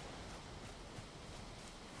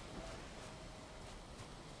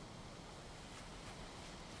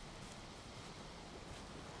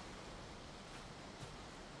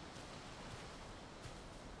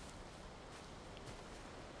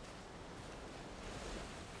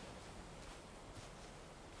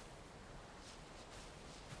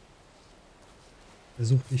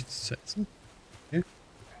 Versucht nichts zu essen. Okay.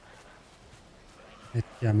 Hätte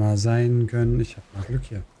ja mal sein können. Ich habe mal Glück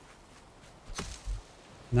hier.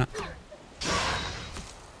 Na.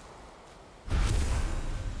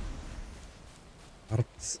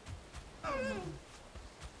 Harz.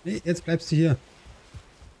 Nee, jetzt bleibst du hier.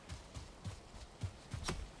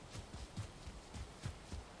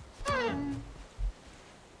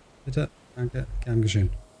 Bitte. Danke. Gern geschehen.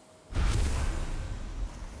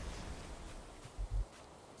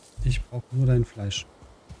 Ich brauche nur dein Fleisch.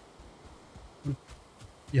 Und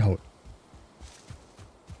die Haut.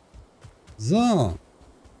 So.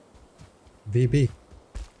 WB.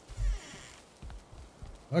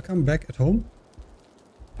 Welcome back at home.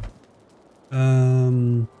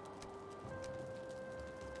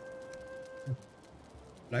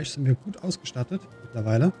 Fleisch sind wir gut ausgestattet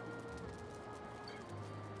mittlerweile.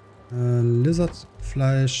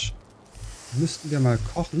 Lizardfleisch müssten wir mal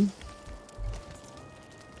kochen.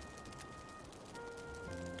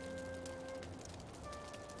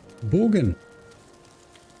 Bogen.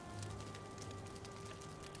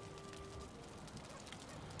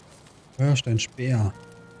 Feuersteinspeer.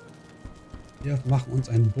 Wir machen uns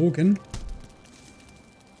einen Bogen.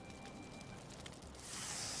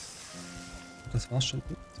 Das war's schon.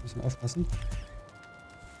 Jetzt müssen wir aufpassen.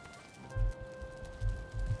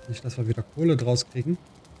 Nicht, dass wir wieder Kohle draus kriegen.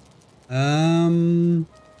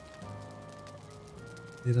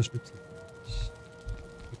 Lederschnipsel. Ich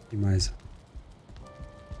krieg die Meise.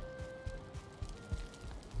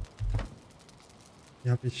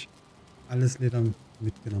 Hier habe ich alles Leder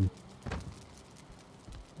mitgenommen.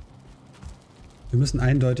 Wir müssen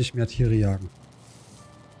eindeutig mehr Tiere jagen.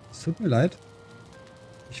 Es tut mir leid.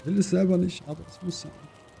 Ich will es selber nicht, aber es muss sein.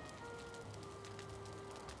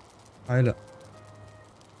 Pfeile.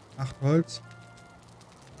 8 Holz.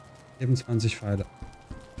 Eben 20 Pfeile.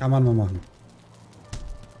 Kann man mal machen.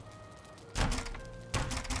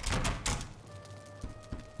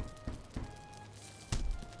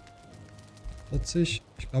 Ich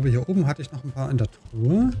glaube, hier oben hatte ich noch ein paar in der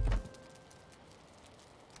Truhe.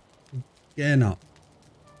 Genau.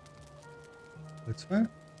 Holzpfeil.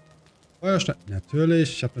 Feuerstein.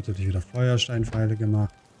 Natürlich. Ich habe natürlich wieder Feuersteinpfeile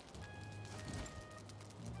gemacht.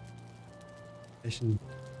 Flächen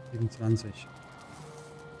 27.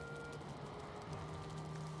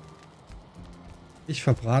 Ich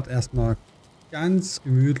verbrate erstmal ganz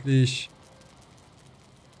gemütlich.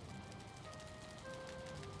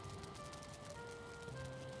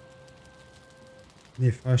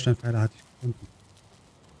 Ne, Feuersteinpfeile hatte ich gefunden.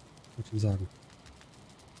 Muss ich sagen.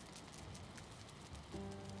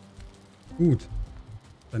 Gut.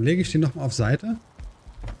 Dann lege ich die nochmal auf Seite.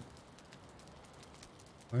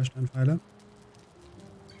 Feuersteinpfeile.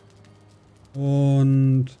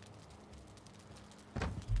 Und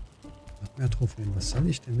noch mehr Trophäen. Was soll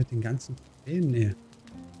ich denn mit den ganzen Trophäen? Nee.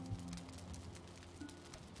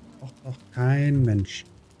 Braucht doch kein Mensch.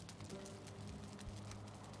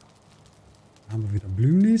 Da haben wir wieder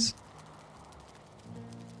Blümlis.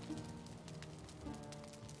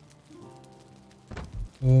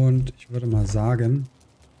 Und ich würde mal sagen,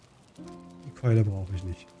 die Keule brauche ich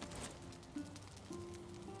nicht.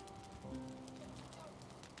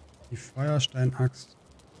 Die Feuersteinaxt,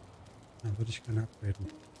 dann würde ich gerne upgraden.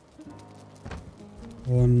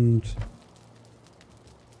 Und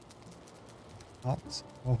Harz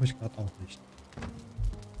brauche ich gerade auch nicht.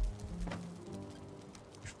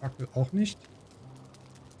 Die Fackel auch nicht.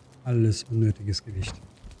 Alles unnötiges Gewicht.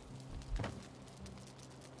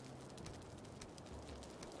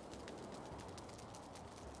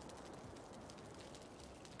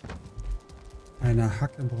 Eine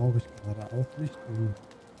Hacke brauche ich gerade auch nicht. Dann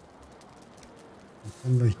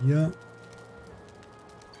können wir hier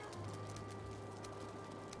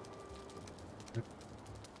dann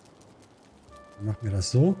machen wir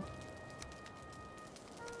das so.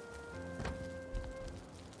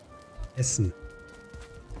 Essen.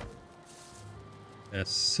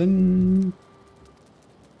 Essen.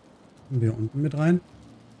 Kommen wir unten mit rein.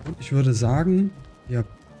 Und ich würde sagen, wir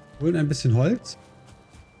holen ein bisschen Holz.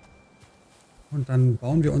 Und dann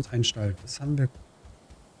bauen wir uns einen Stall. Das haben wir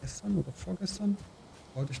gestern oder vorgestern.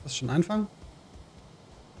 Wollte ich das schon anfangen.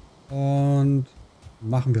 Und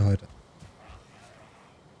machen wir heute.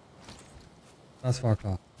 Das war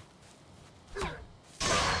klar.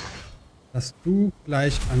 dass du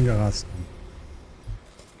gleich angerast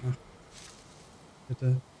kommst. Ach,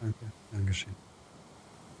 bitte, danke, gern geschehen.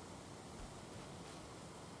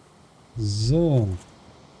 So.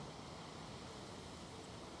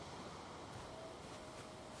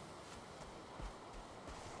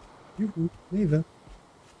 Juhu, Mewe.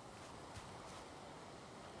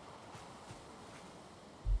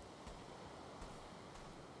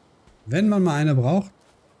 Wenn man mal eine braucht,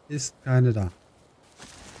 ist keine da.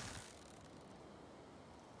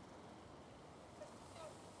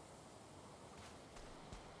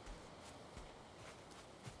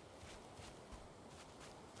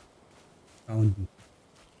 Da unten.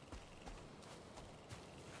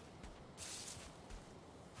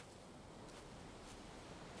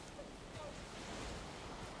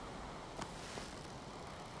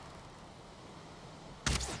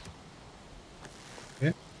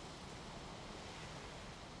 Okay.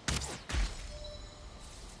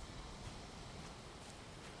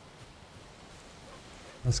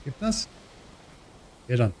 Was gibt das?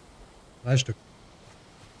 Federn. 3 Stück.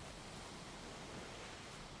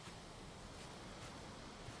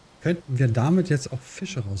 Könnten wir damit jetzt auch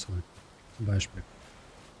Fische rausholen? Zum Beispiel.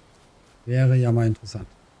 Wäre ja mal interessant.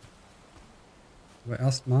 Aber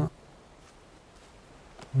erstmal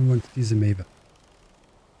holen wir uns diese Mewe.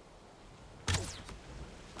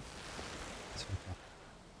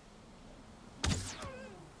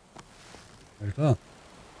 Alter.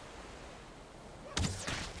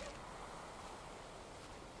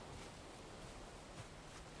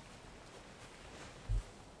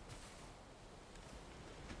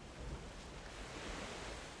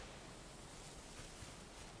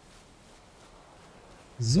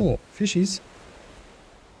 So, Fischis.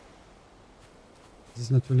 Das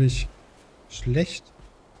ist natürlich schlecht,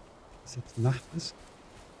 dass jetzt Nacht ist.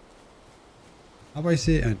 Aber ich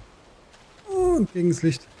sehe einen. Und gegen das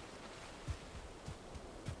Licht.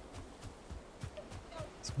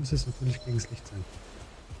 Das muss jetzt natürlich gegen das Licht sein.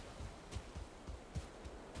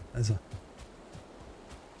 Also.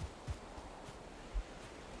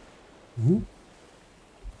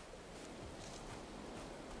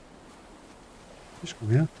 Fisch,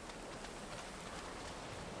 komm her.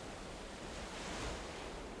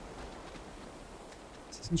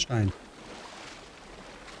 Das ist ein Stein.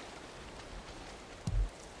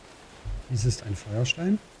 Dies ist ein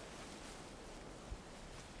Feuerstein.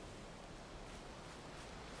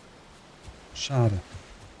 Schade.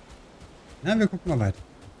 Na, wir gucken mal weiter.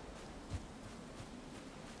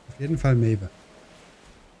 Auf jeden Fall Mewe.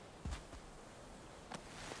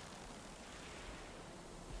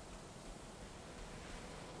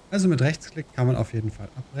 Also mit Rechtsklick kann man auf jeden Fall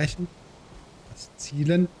abbrechen. Das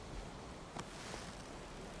Zielen.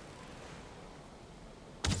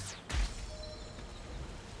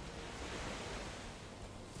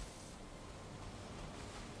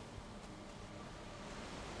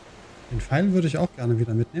 Den Pfeil würde ich auch gerne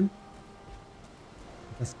wieder mitnehmen.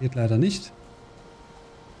 Das geht leider nicht.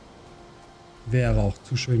 Wäre auch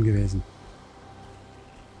zu schön gewesen.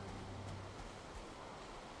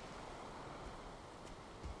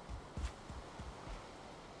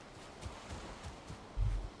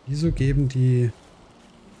 Wieso geben die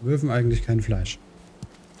Möwen eigentlich kein Fleisch?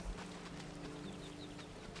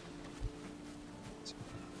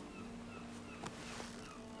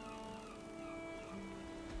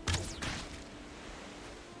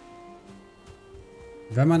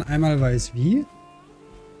 Wenn man einmal weiß, wie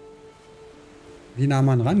nah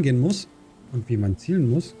man rangehen muss und wie man zielen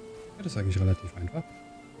muss, wird das eigentlich relativ einfach.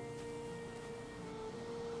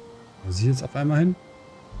 Wo sie jetzt auf einmal hin?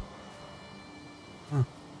 Ah.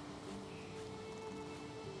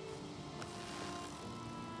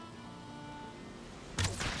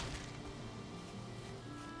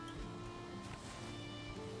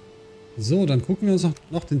 So, dann gucken wir uns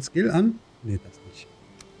noch den Skill an. Nee, das nicht.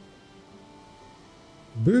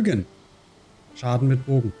 Bögen. Schaden mit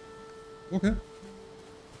Bogen. Okay.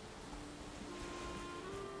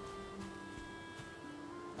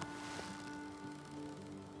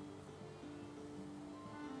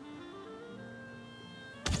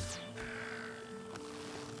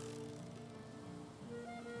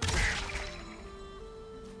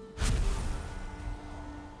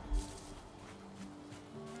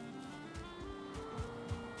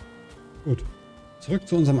 Gut. Zurück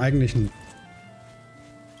zu unserem eigentlichen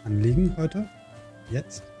Anliegen heute.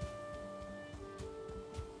 Jetzt.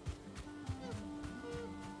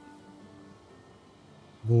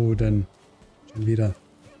 Wo denn? Schon wieder.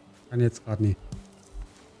 Kann jetzt gerade nicht.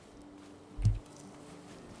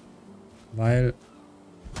 Weil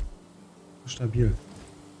stabil.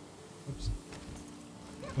 Ups.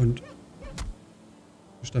 Und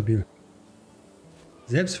stabil.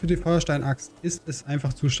 Selbst für die Feuersteinaxt ist es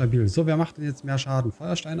einfach zu stabil. So, wer macht denn jetzt mehr Schaden?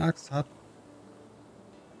 Feuersteinaxt hat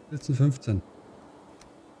 15.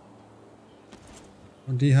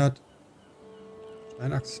 Und die hat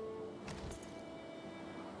Steinaxt.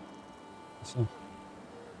 Achso.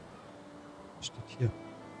 Steht hier.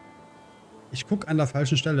 Ich gucke an der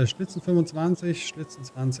falschen Stelle. Schlitzen 25, Schlitzen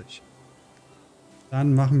 20.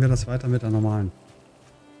 Dann machen wir das weiter mit der normalen.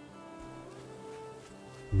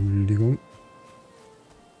 Entschuldigung.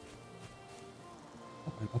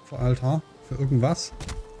 Ein Opferaltar für irgendwas.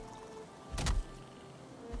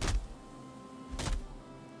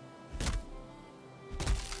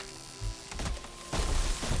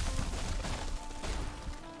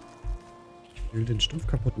 Ich will den Stumpf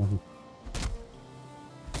kaputt machen.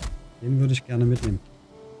 Den würde ich gerne mitnehmen.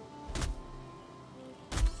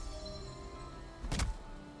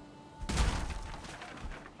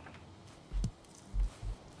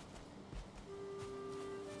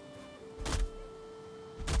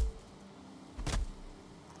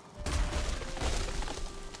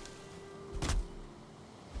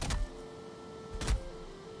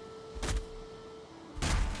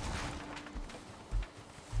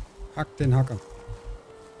 Hack den Hacker.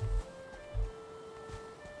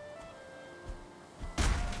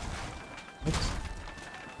 Ups.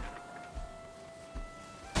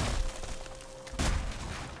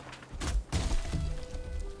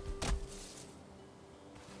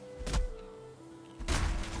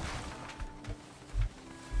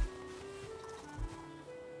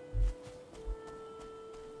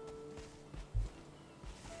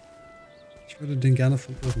 Ich würde den gerne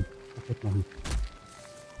von oben kaputt machen.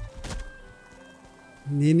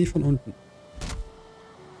 Nee, nie von unten.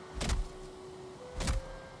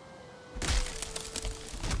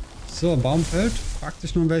 So, Baum fällt. Fragt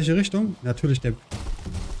sich nur in welche Richtung. Natürlich der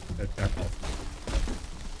fällt bergauf.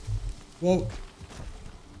 Wow.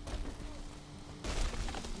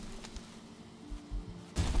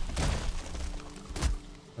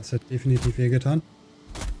 Das hat definitiv wehgetan.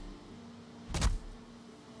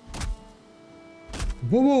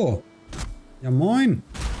 Bobo! Ja moin!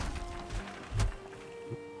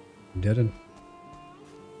 Der denn?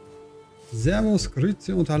 Servus,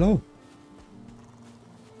 Grüezi und Hallo.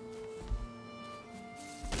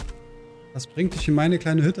 Was bringt dich in meine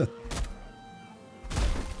kleine Hütte?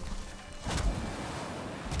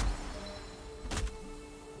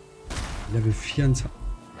 Level 24.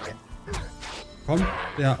 Kommt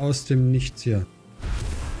der aus dem Nichts hier?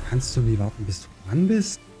 Kannst du nie warten, bis du dran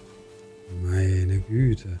bist? Meine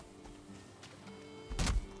Güte.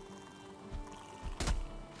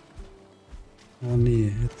 Oh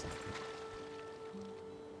nee, jetzt.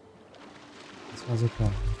 Das war so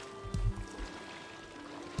klar.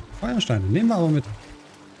 Feuersteine, nehmen wir aber mit.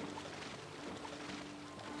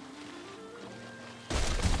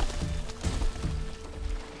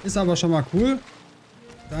 Ist aber schon mal cool,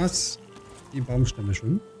 dass die Baumstämme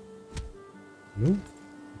schwimmen. Hallo?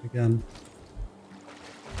 Ich hätte gern.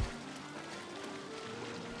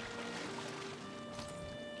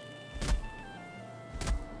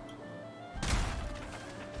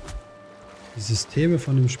 Die Systeme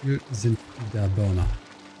von dem Spiel sind der Burner.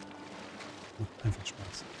 Macht einfach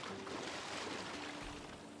Spaß.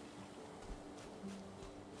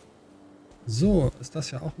 So, ist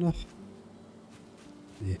das ja auch noch?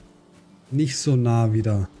 Nee. Nicht so nah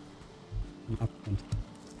wieder am Abgrund.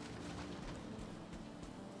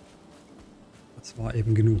 Das war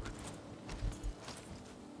eben genug.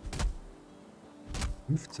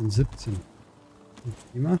 15, 17.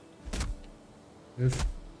 Prima. 11,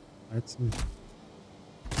 13.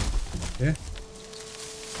 Okay.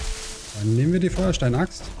 Dann nehmen wir die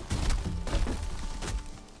Feuersteinaxt.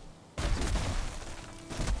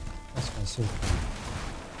 Das war so.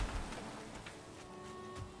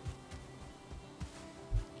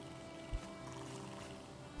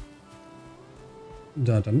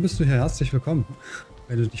 Da, dann bist du hier herzlich willkommen,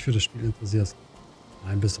 wenn du dich für das Spiel interessierst.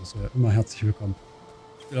 Nein, bist du so immer herzlich willkommen.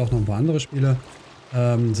 Ich spiele auch noch ein paar andere Spiele.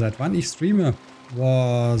 Seit wann ich streame?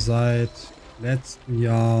 Boah, seit letzten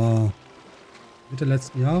Jahr, Mitte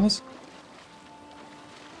letzten Jahres.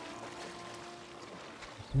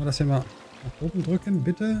 Können wir das hier mal nach oben drücken,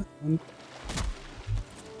 bitte? Und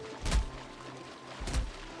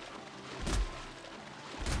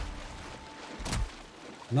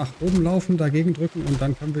nach oben laufen, dagegen drücken und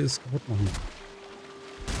dann können wir es kaputt machen.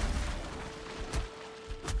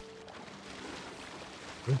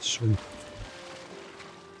 Jetzt schwimmt.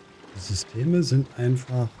 Die Systeme sind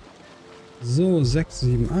einfach so 6,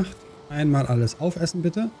 7, 8. Einmal alles aufessen,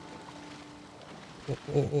 bitte. Oh,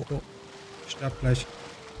 oh, oh, oh. Ich sterbe gleich.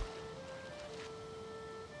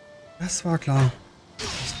 Das war klar.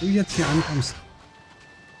 du jetzt hier ankommst.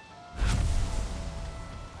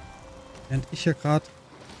 Während ich hier gerade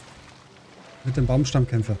mit dem Baumstamm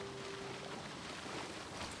kämpfe.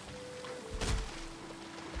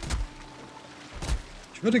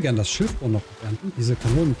 Ich würde gern das Schilfrohr noch ernten, diese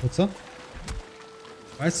Kanonenputzer.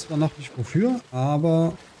 Ich weiß zwar noch nicht wofür,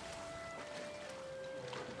 aber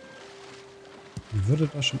mir würde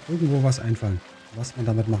da schon irgendwo was einfallen, was man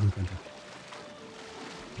damit machen könnte.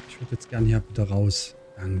 Ich würde jetzt gern hier wieder raus.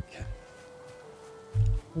 Danke.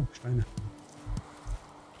 Oh, Steine.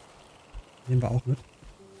 Nehmen wir auch mit.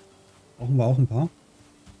 Brauchen wir auch ein paar.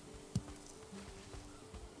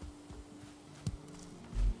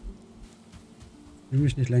 Ich fühle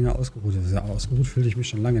mich nicht länger ausgeruht. Das ist ja ausgeruht fühle ich mich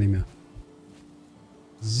schon lange nicht mehr.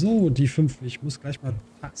 So, die 5. Ich muss gleich mal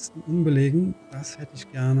Tasten umbelegen. Das hätte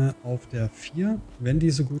ich gerne auf der 4, wenn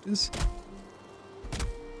die so gut ist.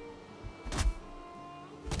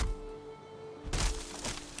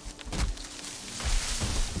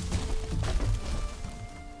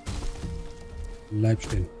 Bleib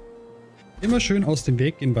stehen. Immer schön aus dem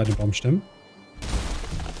Weg gehen bei den Baumstämmen.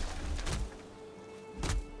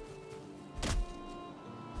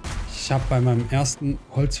 Ich habe bei meinem ersten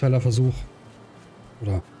Holzfällerversuch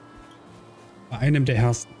oder bei einem der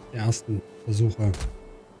ersten Versuche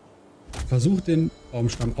versucht, den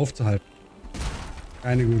Baumstamm aufzuhalten.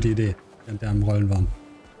 Keine gute Idee, während der am Rollen waren.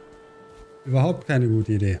 Überhaupt keine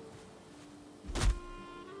gute Idee.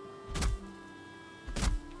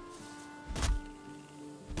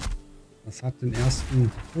 Das hat den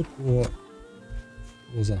ersten Tod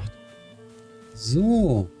verursacht.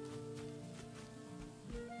 So.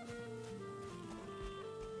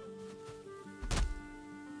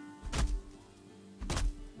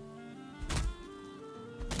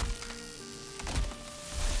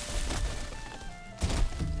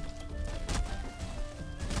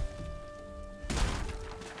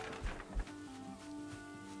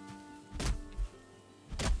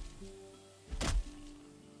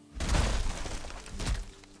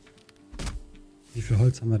 Wie viel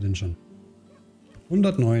Holz haben wir denn schon?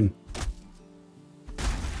 109.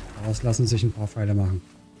 Daraus lassen sich ein paar Pfeile machen.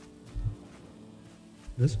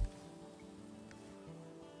 Was?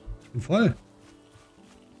 Ich bin voll.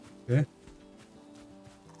 Okay.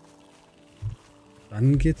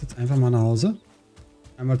 Dann geht's jetzt einfach mal nach Hause.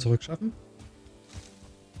 Einmal zurückschaffen.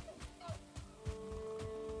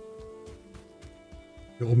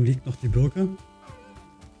 Hier oben liegt noch die Birke,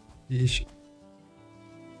 die ich...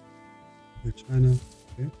 Wildschweine,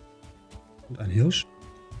 okay. Und ein Hirsch.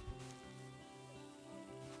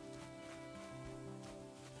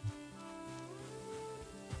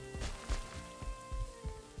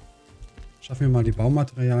 Schaffen wir mal die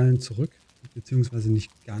Baumaterialien zurück, beziehungsweise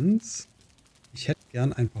nicht ganz. Ich hätte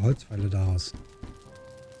gern ein paar Holzpfeile daraus.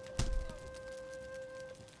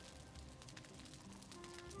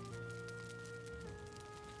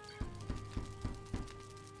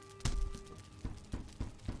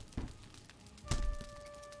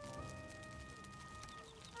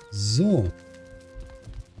 So.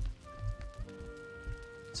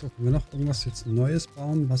 So, können wir noch irgendwas jetzt Neues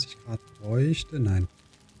bauen, was ich gerade bräuchte? Nein.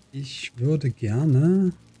 Ich würde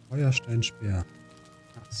gerne Feuersteinspeer.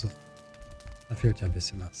 Ach so. Da fehlt ja ein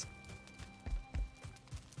bisschen was.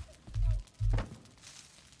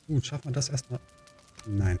 Gut, schaffen wir das erstmal.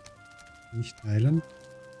 Nein. Nicht teilen.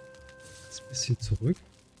 Das bisschen zurück.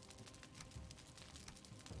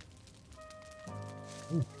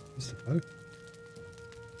 Oh, bist du voll?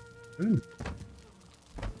 Schön.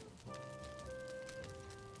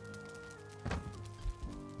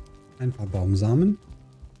 Ein paar Baumsamen.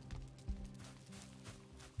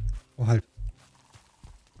 Oh, halt.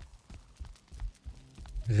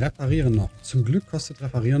 Reparieren noch. Zum Glück kostet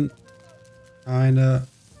Reparieren keine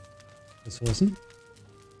Ressourcen.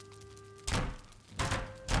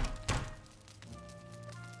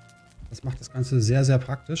 Das macht das Ganze sehr, sehr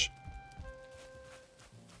praktisch.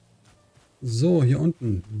 So, hier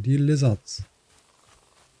unten, die Lizards.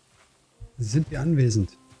 Sind wir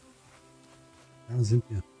anwesend? Ja, sind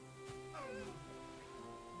wir.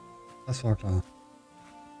 Das war klar.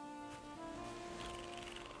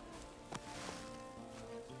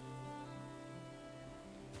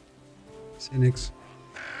 Ich sehe nichts.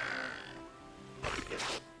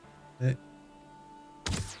 Okay.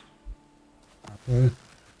 Ja, toll.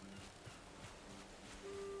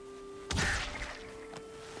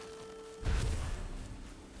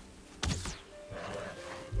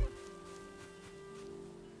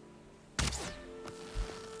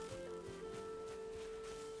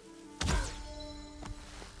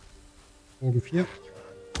 Bogen 4.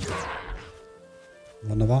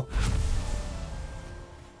 Wunderbar.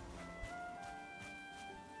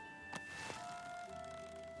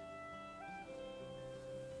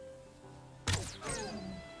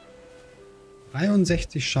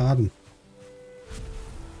 63 Schaden.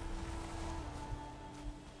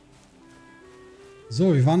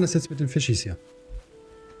 So, wie waren das jetzt mit den Fischis hier?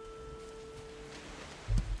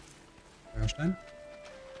 Feuerstein.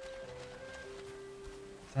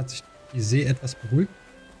 Jetzt hat sich die See etwas beruhigt.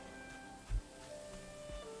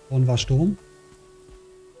 Vorhin war Sturm.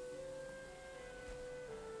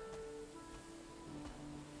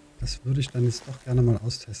 Das würde ich dann jetzt doch gerne mal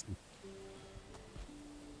austesten.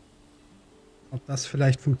 Ob das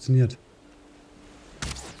vielleicht funktioniert.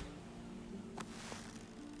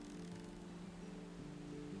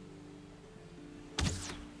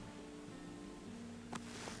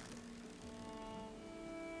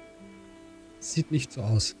 Sieht nicht so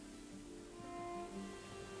aus.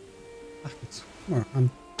 Ach, jetzt guck mal an.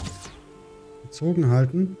 Gezogen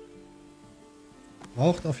halten.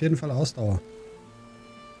 Braucht auf jeden Fall Ausdauer.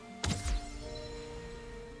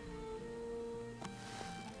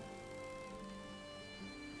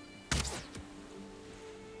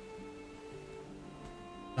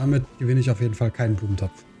 Damit gewinne ich auf jeden Fall keinen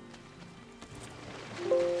Blumentopf.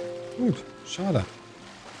 Gut, schade.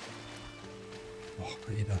 Och,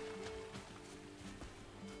 Aida.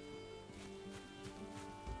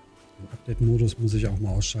 Den Update-Modus muss ich auch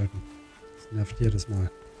mal ausschalten. Das nervt jedes Mal.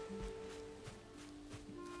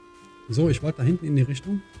 So, ich wollte da hinten in die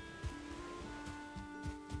Richtung.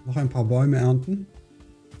 Noch ein paar Bäume ernten.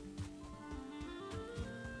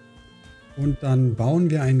 Und dann bauen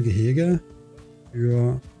wir ein Gehege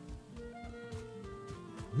für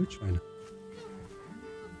Wildschweine.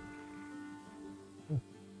 Oh,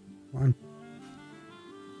 mal an.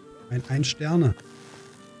 Ein Ein-Sterne.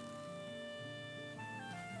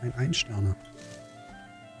 Ein Ein-Sterne.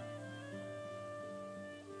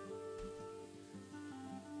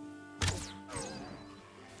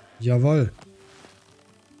 Jawohl.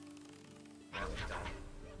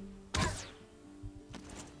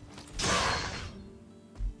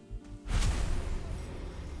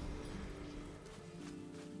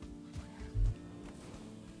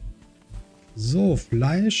 So,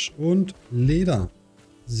 Fleisch und Leder.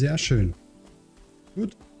 Sehr schön.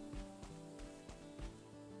 Gut.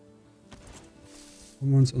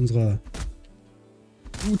 Holen wir uns unsere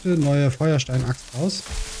gute neue Feuersteinaxt raus.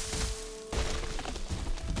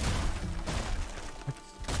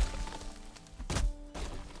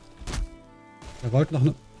 Der rollt noch...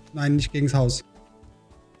 Nein, nicht gegens Haus.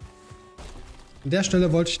 An der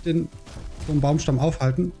Stelle wollte ich den so einen Baumstamm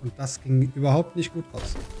aufhalten und das ging überhaupt nicht gut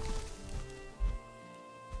raus.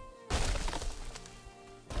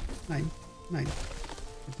 Nein, nein.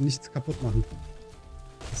 Bitte nichts kaputt machen.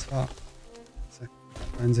 Das war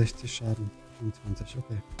 63 Schaden. 25,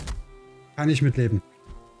 okay. Kann ich mitleben.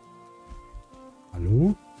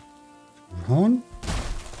 Hallo? Hauen.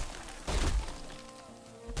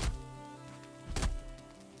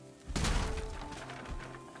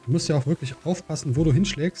 Du musst ja auch wirklich aufpassen, wo du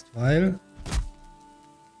hinschlägst, weil...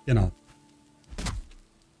 Genau.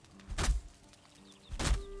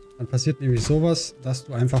 Dann passiert nämlich sowas, dass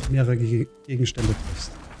du einfach mehrere Gegenstände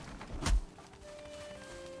triffst.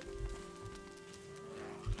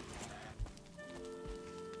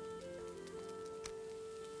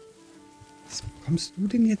 Was bekommst du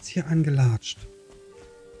denn jetzt hier angelatscht?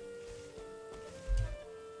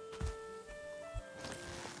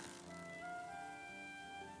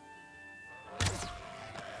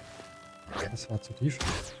 Das war zu tief.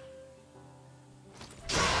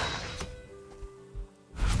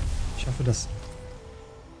 Ich hoffe, das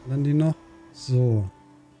dann die noch. So.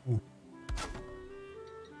 Oh.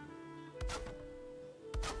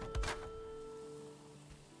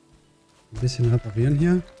 Ein bisschen reparieren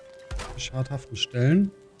hier. Die schadhaften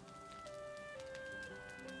Stellen.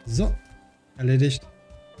 So. Erledigt.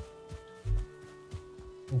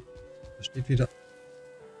 Oh. Da steht wieder.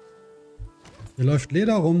 Hier läuft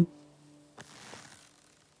Leder rum.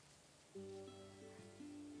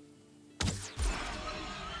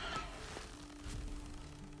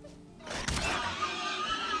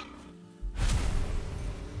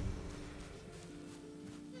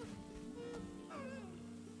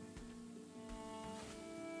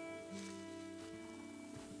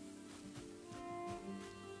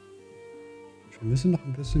 Wir müssen noch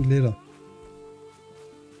ein bisschen Leder.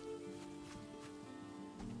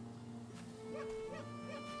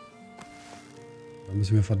 Da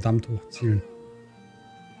müssen wir verdammt hoch zielen.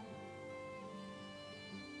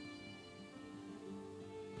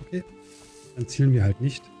 Okay, dann zielen wir halt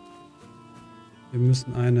nicht. Wir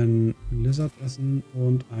müssen einen Lizard essen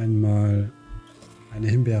und einmal eine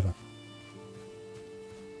Himbeere.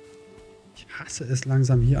 Ich hasse es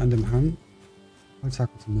langsam hier an dem Hang Holz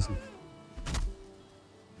hacken zu müssen.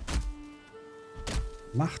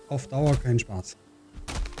 Macht auf Dauer keinen Spaß.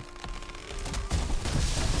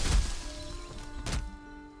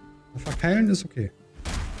 Verkeilen ist okay.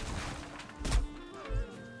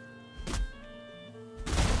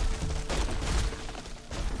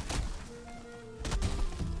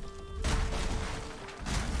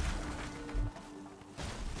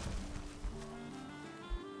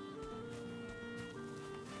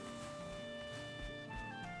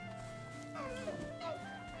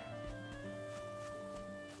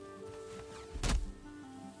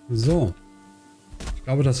 So. Ich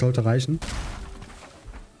glaube, das sollte reichen.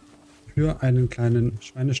 Für einen kleinen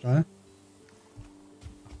Schweinestall.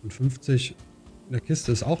 58. In der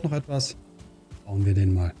Kiste ist auch noch etwas. Bauen wir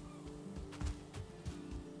den mal.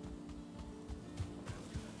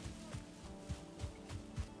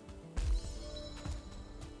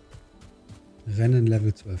 Rennen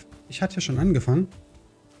Level 12. Ich hatte ja schon angefangen.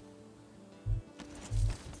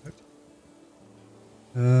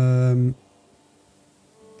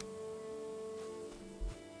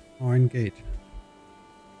 Ein Gate.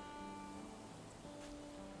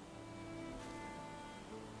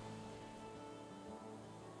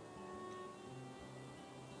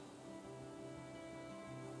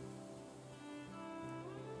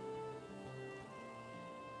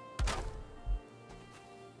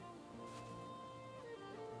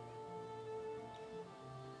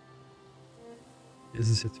 Ist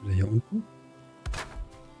es jetzt wieder hier unten?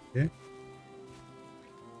 Okay.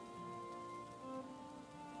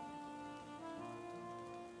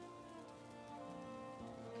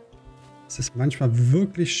 Es ist manchmal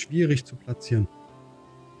wirklich schwierig zu platzieren.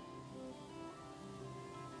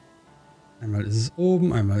 Einmal ist es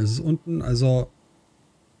oben, einmal ist es unten. Also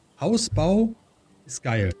Hausbau ist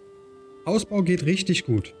geil. Hausbau geht richtig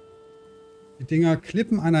gut. Die Dinger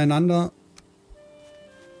klippen aneinander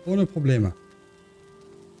ohne Probleme.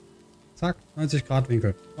 Zack, 90 Grad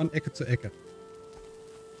Winkel. Von Ecke zu Ecke.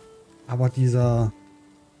 Aber dieser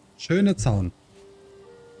schöne Zaun.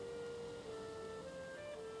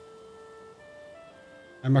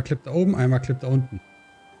 Einmal klippt er oben, einmal klippt er unten.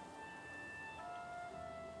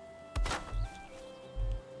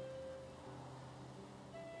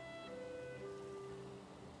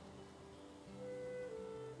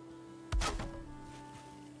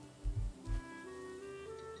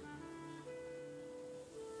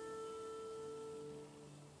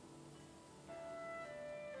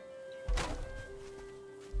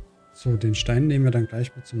 So, den Stein nehmen wir dann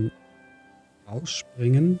gleich mit zum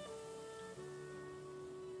Rausspringen.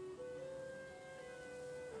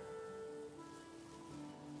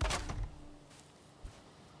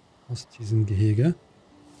 Aus diesem Gehege.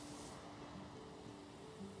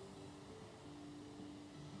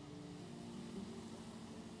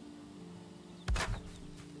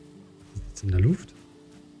 Sitzt in der Luft.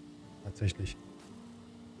 Tatsächlich.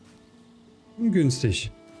 Ungünstig.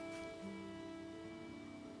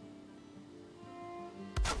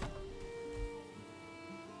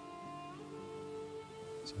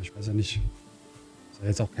 So, ich weiß ja nicht. Soll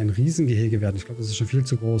jetzt auch kein Riesengehege werden. Ich glaube, das ist schon viel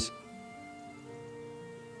zu groß.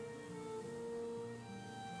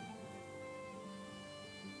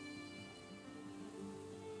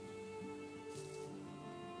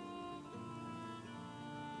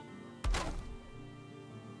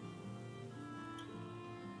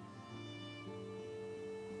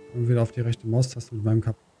 Und wieder auf die rechte Maustaste mit meinem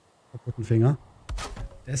kaputten Finger.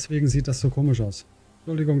 Deswegen sieht das so komisch aus.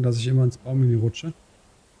 Entschuldigung, dass ich immer ins Baummenü rutsche.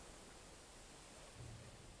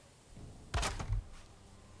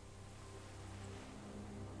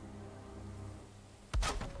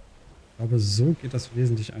 Aber so geht das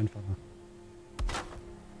wesentlich einfacher.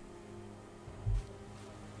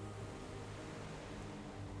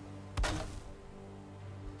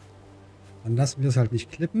 Dann lassen wir es halt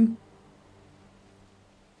nicht klippen.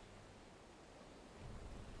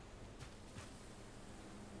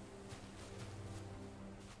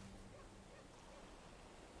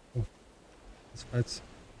 Oh, das war jetzt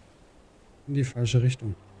in die falsche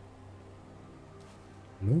Richtung.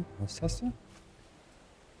 Hallo? Maustaste?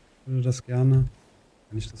 Ich würde das gerne.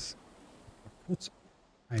 Kann ich das mal kurz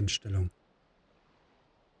Einstellung.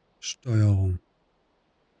 Steuerung.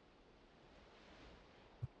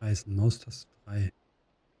 Abreißen. Maustaste 3.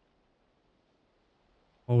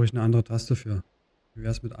 Brauche ich eine andere Taste für. Wie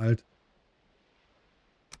wäre es mit Alt?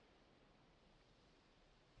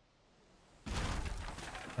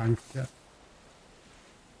 Danke.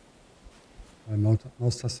 Weil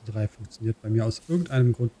Maustaste 3 funktioniert bei mir aus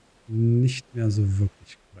irgendeinem Grund nicht mehr so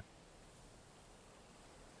wirklich korrekt.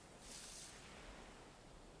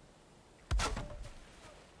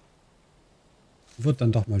 Wird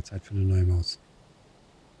dann doch mal Zeit für eine neue Maus.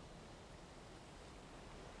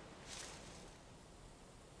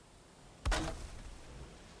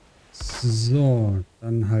 So,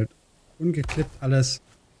 dann halt ungeklippt alles.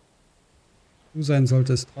 Zu sein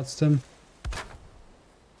sollte es trotzdem.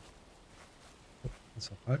 Oh,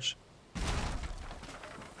 das war falsch.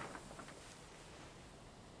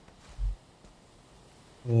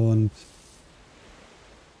 Und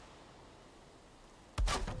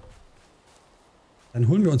dann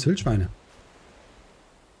holen wir uns Wildschweine.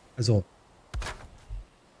 Also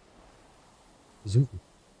versuchen.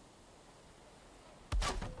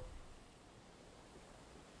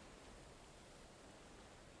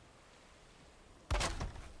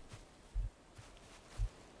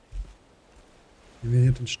 Nehmen wir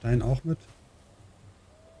hier den Stein auch mit.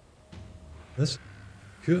 Was?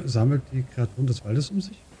 Kür sammelt die Kreaturen des Waldes um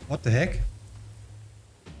sich? What the heck?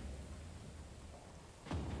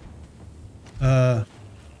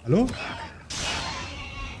 Hallo?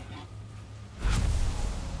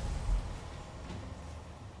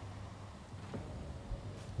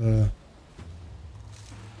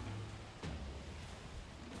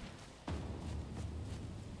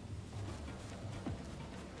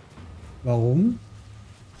 Warum?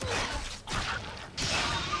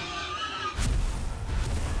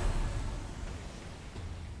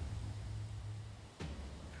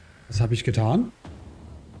 Was habe ich getan?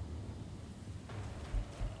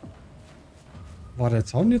 War der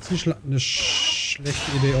Zaun jetzt eine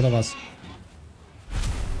schlechte Idee oder was?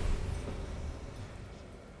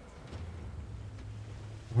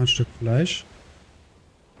 Noch ein Stück Fleisch.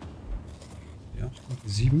 Ja, stimmt,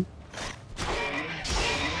 7.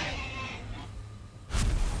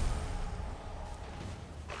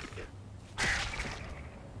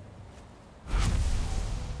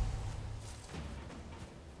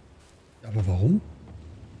 Ja, aber warum?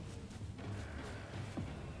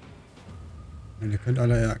 Ihr könnt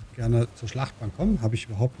alle ja gerne zur Schlachtbank kommen. Habe ich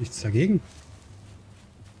überhaupt nichts dagegen.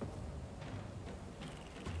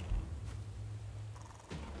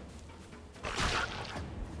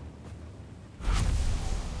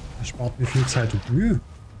 Das spart mir viel Zeit und Mühe.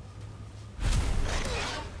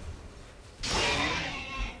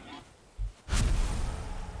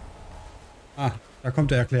 Ah, da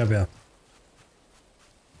kommt der Erklärbär.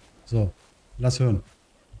 So, lass hören.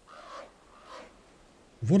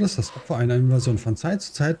 Du wurdest das Opfer einer Invasion. Von Zeit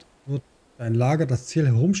zu Zeit wird dein Lager das Ziel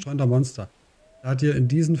herumstreuender Monster. Da dir in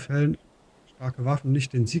diesen Fällen starke Waffen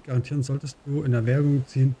nicht den Sieg garantieren, solltest du in Erwägung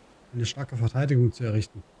ziehen, eine starke Verteidigung zu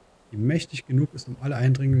errichten, die mächtig genug ist, um alle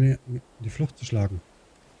Eindringlinge in die Flucht zu schlagen.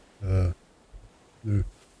 Nö.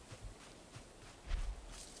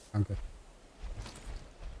 Danke.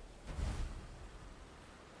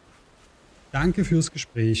 Danke fürs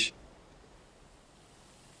Gespräch.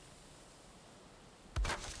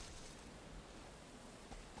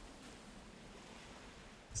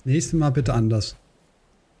 Das nächste Mal bitte anders.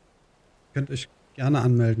 Ihr könnt euch gerne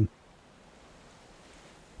anmelden.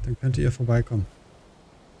 Dann könnt ihr vorbeikommen.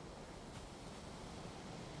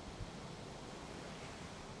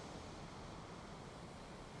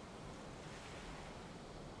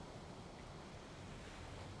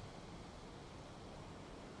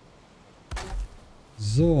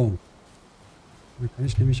 So. Dann kann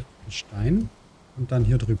ich nämlich auf den Stein und dann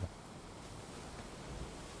hier drüber.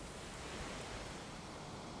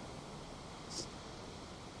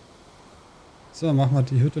 So, machen wir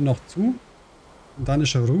die Hütte noch zu. Und dann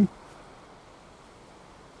ist er rum.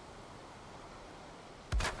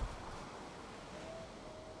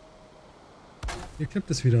 Hier klappt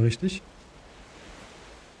es wieder richtig.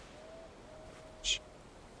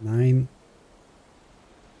 Nein.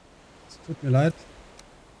 Es tut mir leid.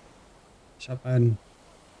 Ich habe einen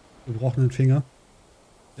gebrochenen Finger.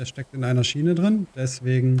 Der steckt in einer Schiene drin.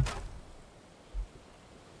 Deswegen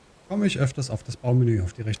komme ich öfters auf das Baumenü,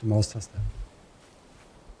 auf die rechte Maustaste.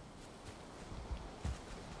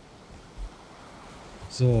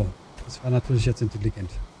 So, das war natürlich jetzt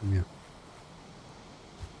intelligent von mir.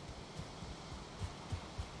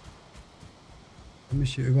 Komme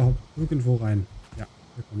ich hier überhaupt irgendwo rein? Ja,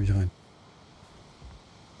 hier komme ich rein.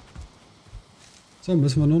 So,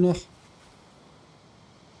 müssen wir nur noch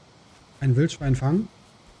ein Wildschwein fangen.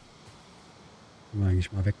 Können wir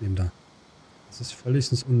eigentlich mal wegnehmen da. Das ist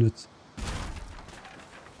völligstens unnütz.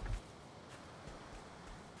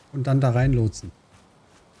 Und dann da reinlotsen.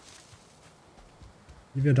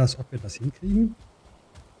 Ob wir das hinkriegen?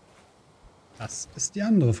 Das ist die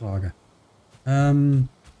andere Frage. Wir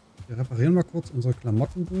reparieren mal kurz unsere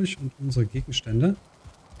Klamotten durch und unsere Gegenstände.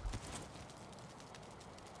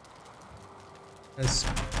 Es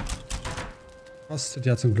kostet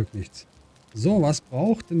ja zum Glück nichts. So, was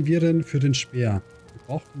brauchten wir denn für den Speer? Wir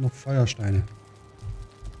brauchten noch Feuersteine.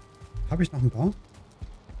 Habe ich noch ein paar?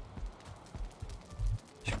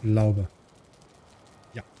 Ich glaube.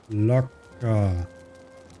 Ja, locker.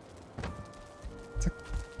 Zack.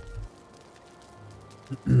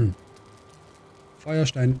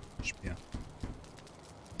 Feuerstein, Speer.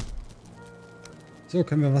 So,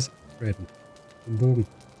 können wir was upgraden. Den Bogen.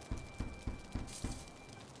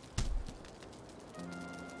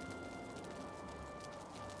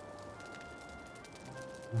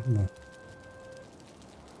 Machen wir.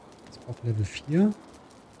 Jetzt auch Level 4.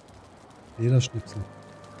 Lederschnitzel.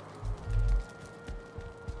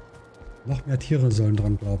 Noch mehr Tiere sollen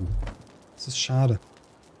dran glauben. Das ist schade.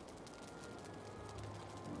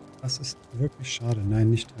 Das ist wirklich schade.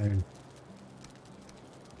 Nein, nicht teilen.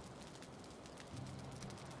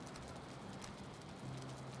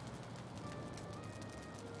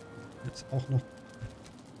 Jetzt auch noch.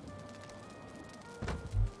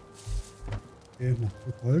 Okay, noch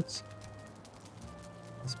Stück Holz.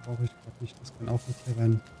 Das brauche ich gerade nicht. Das kann auch nicht hier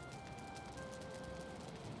rein.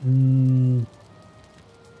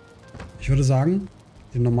 Ich würde sagen,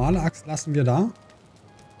 die normale Axt lassen wir da.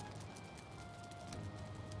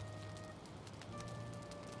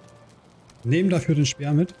 Nehmen dafür den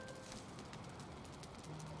Speer mit.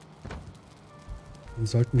 Den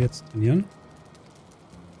sollten wir jetzt trainieren.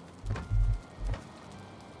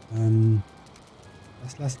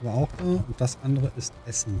 Das lassen wir auch da. Und das andere ist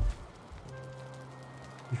Essen.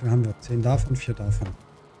 Wie viel haben wir? 10 davon, 4 davon.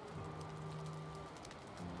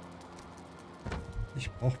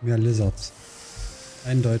 Ich brauche mehr Lizards.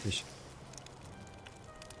 Eindeutig.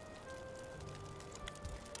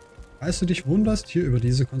 Falls du dich wunderst hier über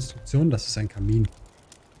diese Konstruktion, das ist ein Kamin.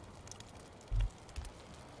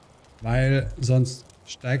 Weil sonst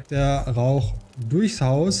steigt der Rauch durchs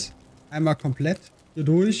Haus einmal komplett hier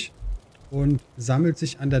durch und sammelt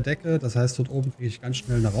sich an der Decke. Das heißt, dort oben kriege ich ganz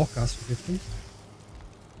schnell eine Rauchgasvergiftung.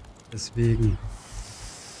 Deswegen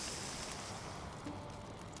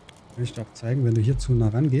will ich dir auch zeigen, wenn du hier zu nah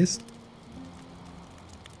rangehst,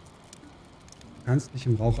 du kannst nicht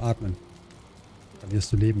im Rauch atmen. Da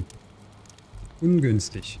wirst du leben.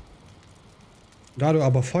 Ungünstig. Da du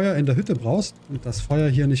aber Feuer in der Hütte brauchst und das Feuer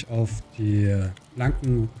hier nicht auf den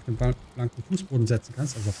blanken Fußboden setzen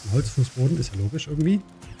kannst, also auf den Holzfußboden, ist ja logisch irgendwie.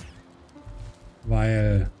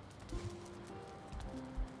 Weil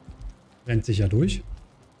brennt sich ja durch.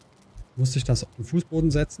 Musste ich das auf den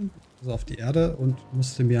Fußboden setzen, also auf die Erde, und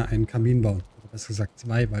musste mir einen Kamin bauen. Oder besser gesagt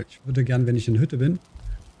 2, weil ich würde gern, wenn ich in der Hütte bin,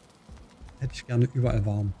 hätte ich gerne überall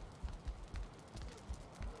warm.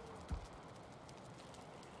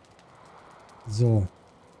 So.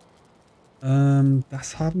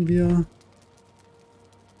 Das haben wir.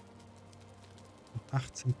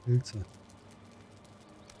 18 Pilze.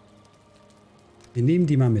 Wir nehmen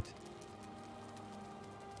die mal mit.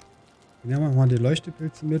 Wir nehmen mal die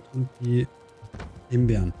Leuchtepilze mit und die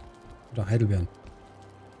Himbeeren. Oder Heidelbeeren.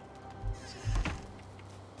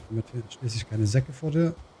 Damit schließlich keine Säcke vor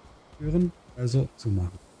der Türen. Also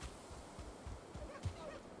zumachen.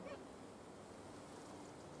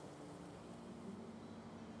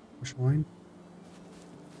 Schwein.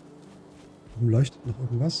 Warum leuchtet noch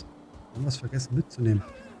irgendwas? Wir haben was vergessen mitzunehmen.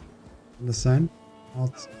 Kann das sein?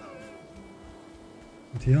 Harz.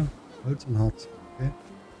 Und hier Holz und Harz. Okay.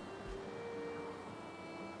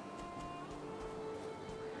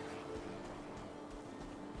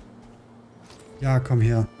 Ja, komm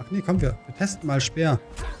her. Ach nee, komm, wir testen mal Speer.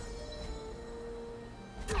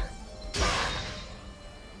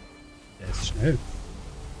 Der ist schnell.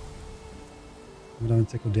 Haben wir da einen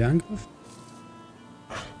Sekundärangriff?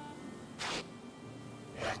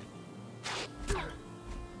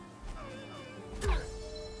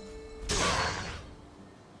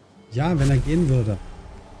 Ja, wenn er gehen würde.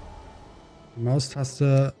 Die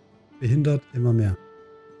Maustaste behindert immer mehr.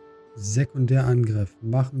 Sekundärangriff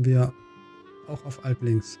machen wir auch auf Alt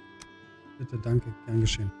links. Bitte, danke, gern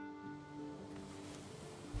geschehen.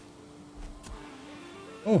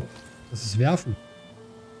 Oh, das ist Werfen.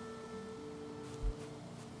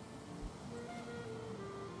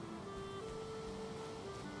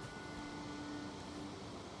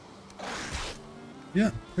 Ja,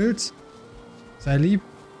 Pilz. Sei lieb.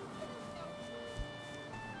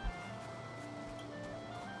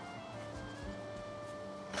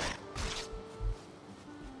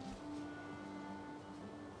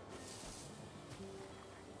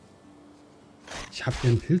 Ich habe dir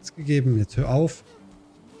einen Pilz gegeben. Jetzt hör auf.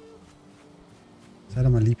 Sei doch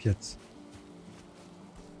mal lieb jetzt.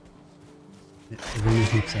 Nee, er will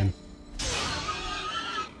nicht lieb sein.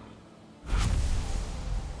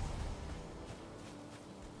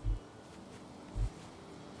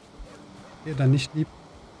 Okay, dann nicht lieb.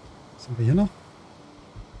 Was haben wir hier noch?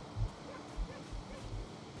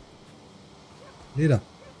 Leder.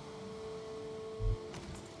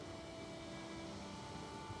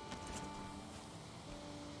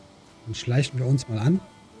 Dann schleichen wir uns mal an.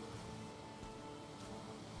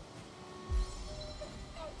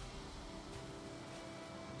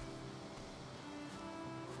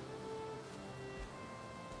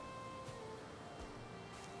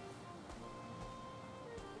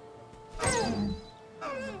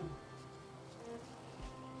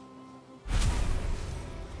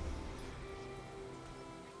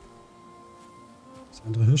 Das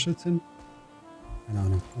andere Hirsch jetzt hin? Keine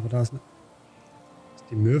Ahnung. Aber da ist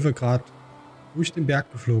die Möwe gerade durch den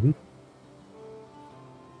Berg geflogen.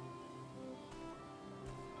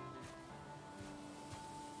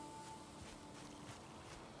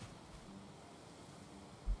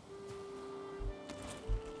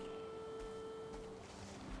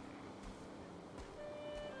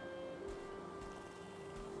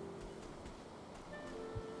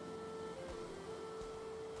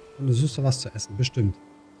 Und du suchst doch was zu essen, bestimmt.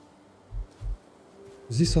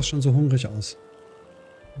 Du siehst doch schon so hungrig aus.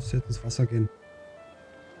 Du musst jetzt ins Wasser gehen.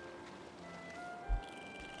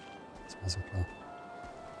 Das war so klar.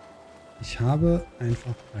 Ich habe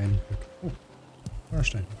einfach ein Glück. Oh,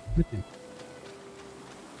 Feuerstein. Mitnehmen.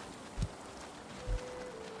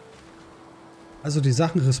 Also die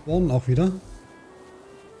Sachen respawnen auch wieder.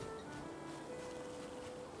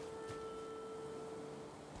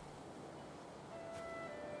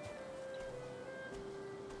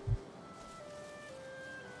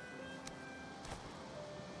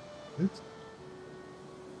 Pilz.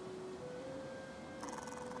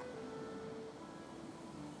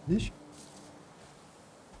 Nicht?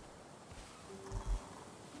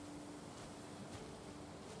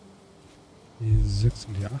 Die 6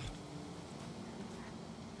 und die 8.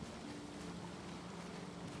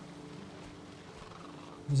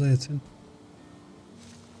 Wo ist er jetzt hin?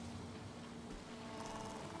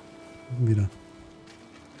 Oben wieder.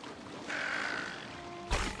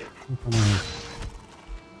 Wo kann er hin?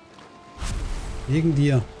 Wegen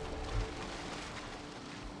dir.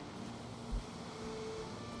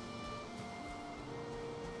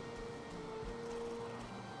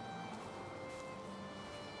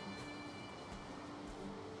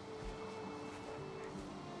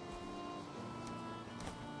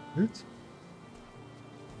 Pilz?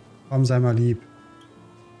 Komm, sei mal lieb.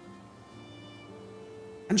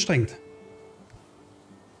 Anstrengend.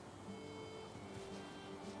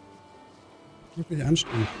 Wirklich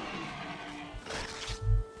anstrengend.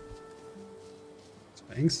 Ist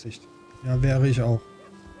verängstigt. Ja, wäre ich auch.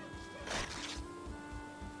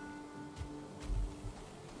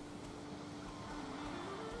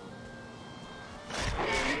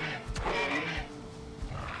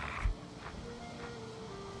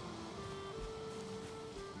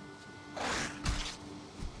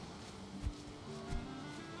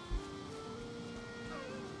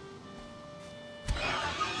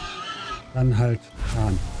 Dann halt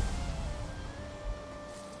fahren.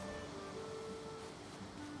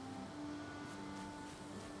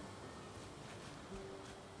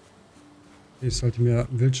 Ich sollte mir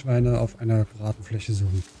Wildschweine auf einer geraden Fläche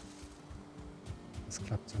suchen. Das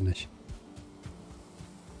klappt so nicht.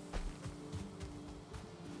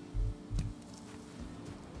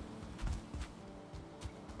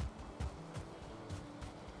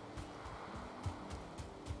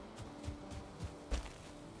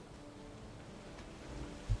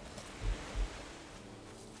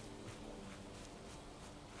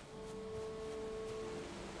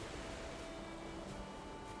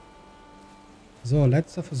 So,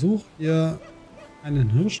 letzter Versuch, hier einen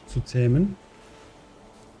Hirsch zu zähmen.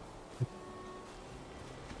 Mit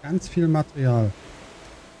ganz viel Material.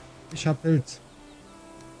 Ich habe Pilz.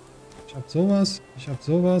 Ich habe sowas, ich habe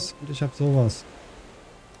sowas und ich habe sowas.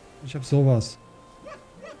 Ich habe sowas.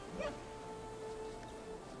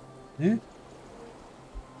 Nee?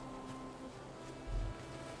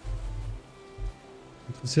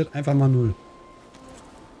 Interessiert einfach mal null.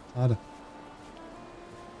 Schade.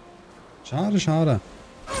 Schade, schade.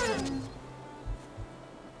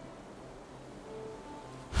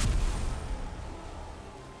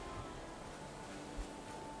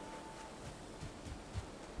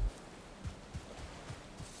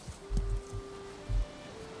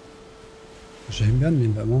 Frische Himbeeren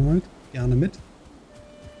nehmen wir immer mal gerne mit.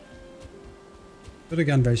 Ich würde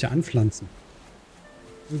gern welche anpflanzen.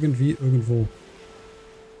 Irgendwie, irgendwo.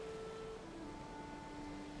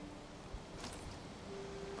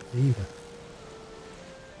 Liebe.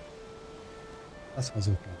 Das war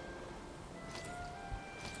super.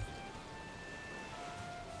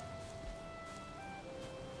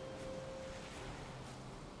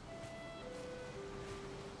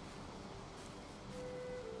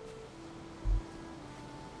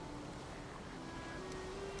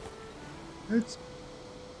 Pilz.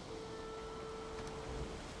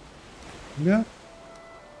 wir?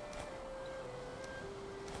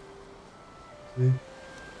 Nee.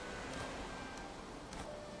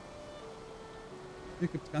 Hier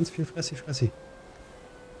gibt es ganz viel Fressi, Fressi.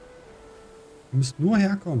 Ihr müsst nur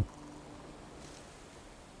herkommen.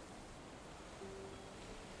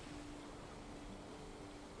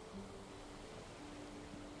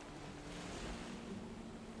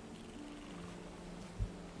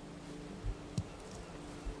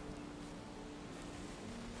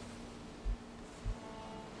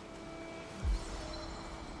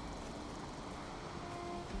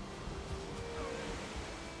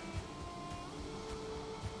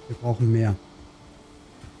 Wir brauchen mehr.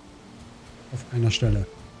 Auf einer Stelle.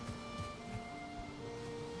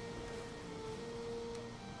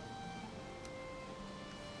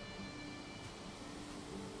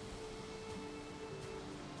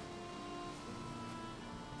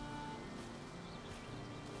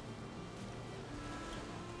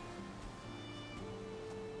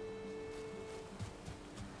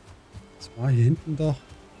 Das war hier hinten doch.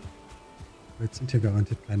 Jetzt sind hier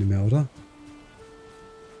garantiert keine mehr, oder?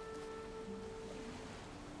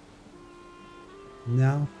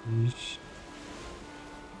 Nervig.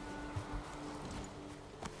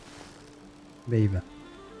 Baby.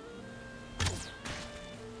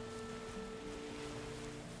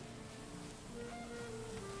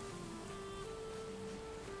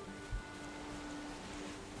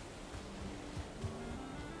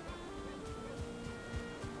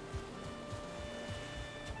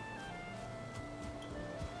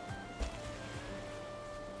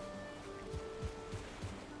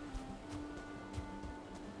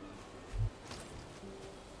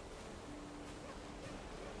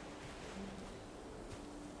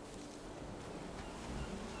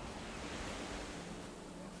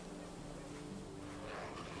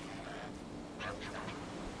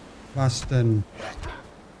 Was denn?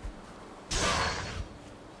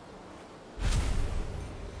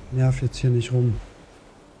 Nerv jetzt hier nicht rum.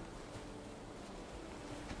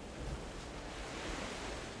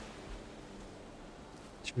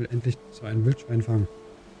 Ich will endlich so ein Wildschwein fangen.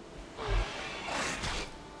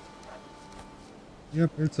 Hier,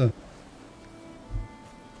 Pilze.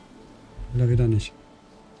 Will er wieder nicht.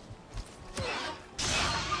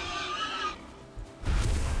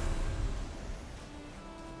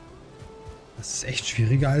 Das ist echt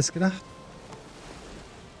schwieriger als gedacht.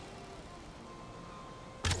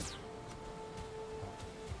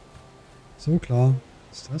 So, klar.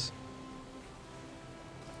 Was ist das?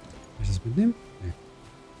 Kann ich das mitnehmen? Nee.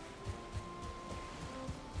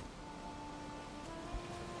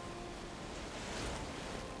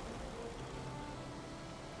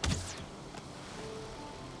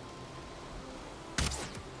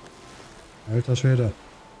 Alter Schwede.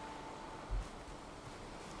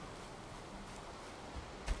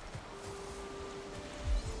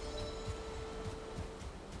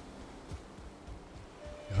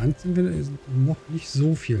 Gerannt sind wir noch nicht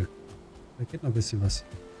so viel. Da geht noch ein bisschen was.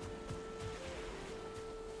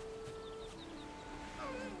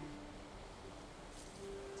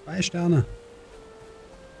 Zwei Sterne.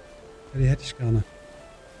 Ja, die hätte ich gerne.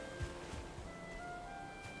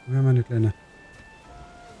 Komm her, meine Kleine.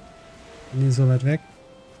 Bin nie so weit weg.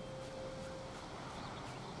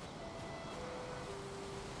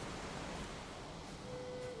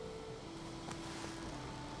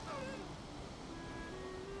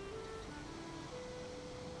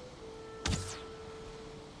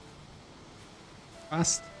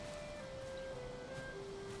 Fast.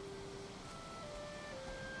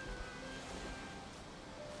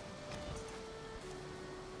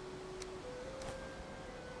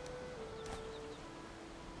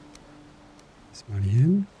 Mal hier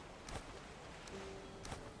hin.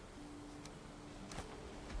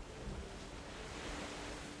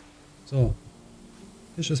 So.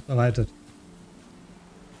 Tisch ist bereitet.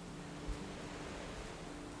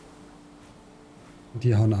 Und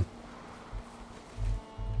die hauen ab.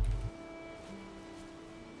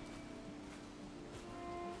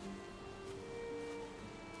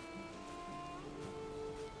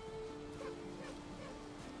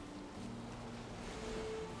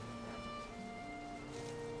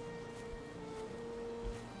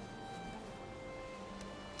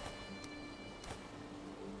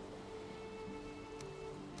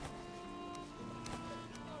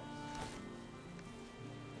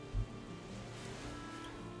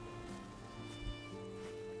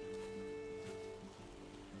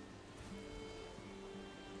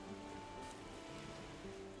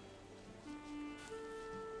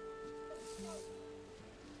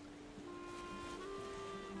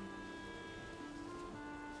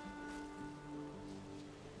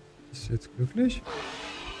 Bist du jetzt glücklich?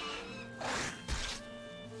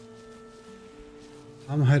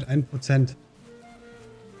 haben halt 1%.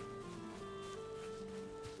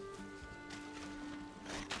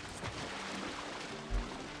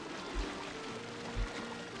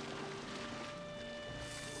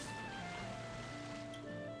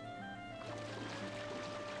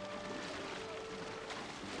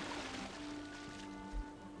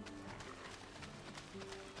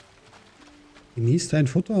 Genieß dein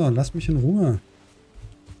Futter, lass mich in Ruhe.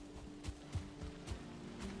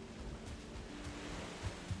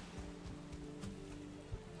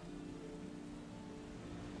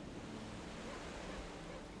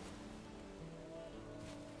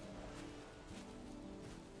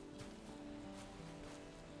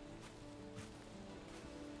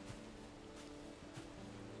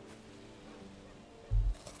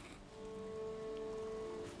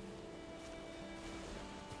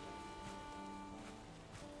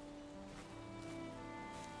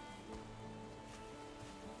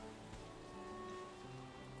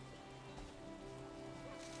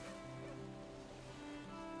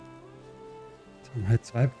 Haben halt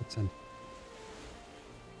 2%.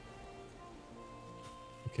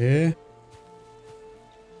 Okay.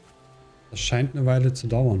 Das scheint eine Weile zu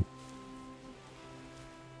dauern.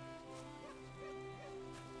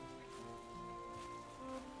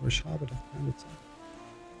 Aber ich habe doch keine Zeit.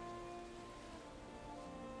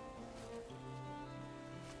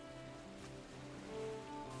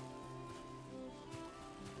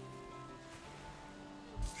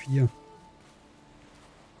 Vier.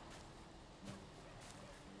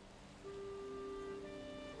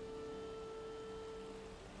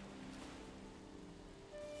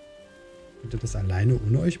 Könnt ihr das alleine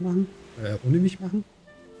ohne euch machen? Ohne mich machen?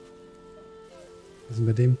 Was ist denn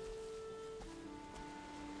bei dem?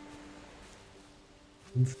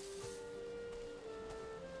 5.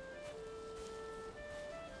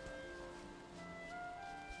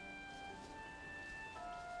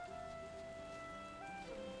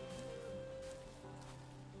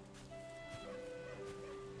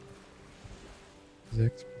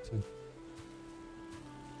 %.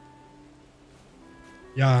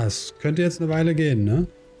 Ja, es könnte jetzt eine Weile gehen, ne?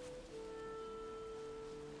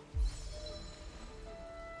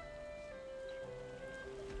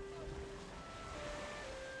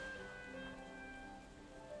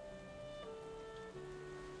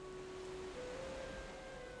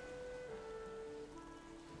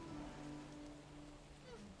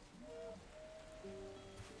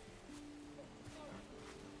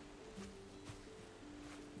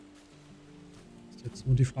 Jetzt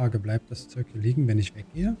nur die Frage, bleibt das Zeug hier liegen, wenn ich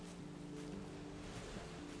weggehe?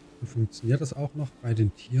 Und funktioniert das auch noch bei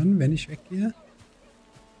den Tieren, wenn ich weggehe?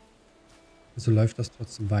 Also läuft das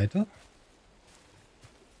trotzdem weiter?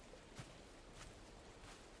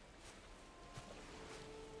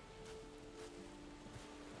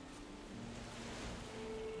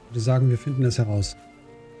 Ich würde sagen, wir finden es heraus.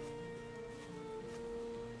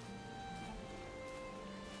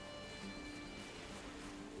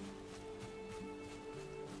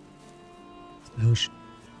 Hirsch.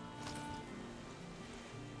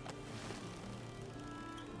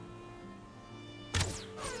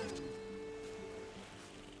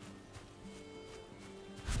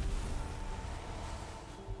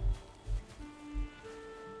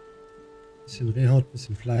 Bisschen Rehhaut,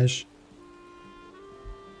 bisschen Fleisch.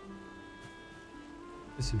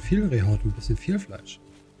 Bisschen viel Rehhaut, ein bisschen viel Fleisch.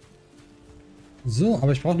 So,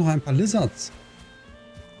 aber ich brauche noch ein paar Lizards.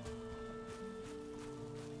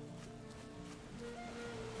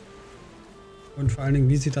 Und vor allen Dingen,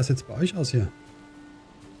 wie sieht das jetzt bei euch aus hier?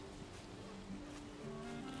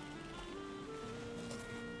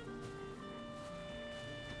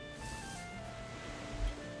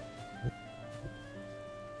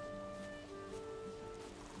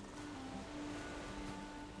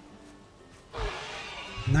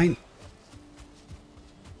 Nein.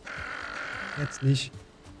 Jetzt nicht.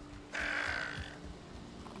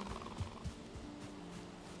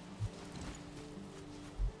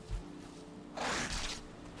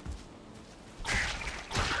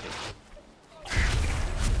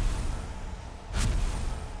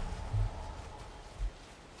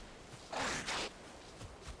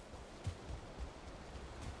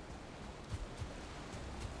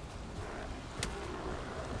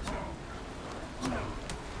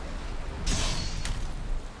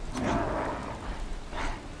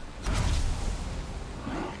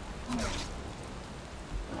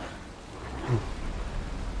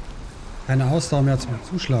 Keine Ausdauer mehr zum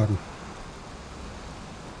Zuschlagen.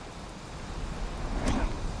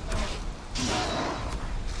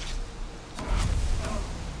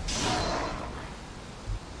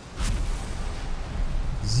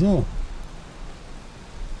 So.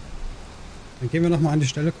 Dann gehen wir nochmal an die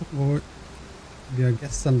Stelle gucken, wo wir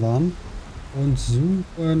gestern waren. Und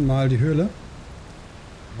suchen mal die Höhle.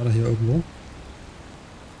 War da hier irgendwo?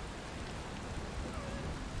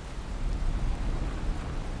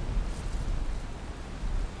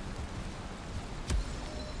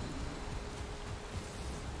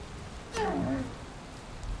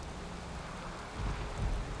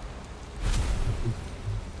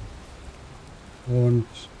 Und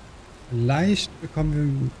vielleicht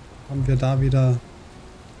bekommen wir da wieder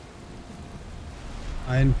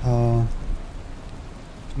ein paar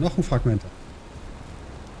Knochenfragmente.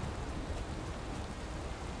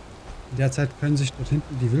 In der Zeit können sich dort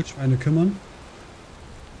hinten die Wildschweine kümmern.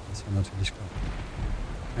 Das war natürlich klar.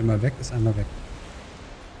 Einmal weg ist einmal weg.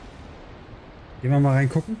 Gehen wir mal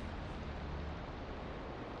reingucken.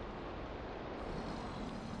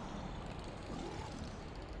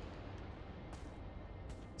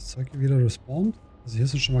 Das Zeug hier wieder respawnt. Also hier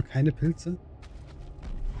sind schon mal keine Pilze.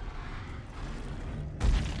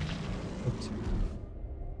 Ups.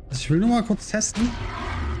 Also ich will nur mal kurz testen.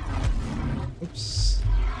 Ups.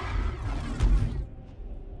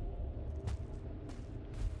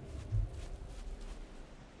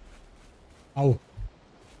 Au.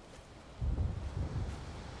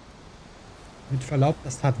 Mit Verlaub,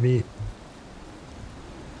 das tat weh.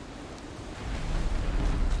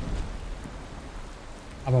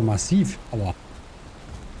 Aber massiv. Aua.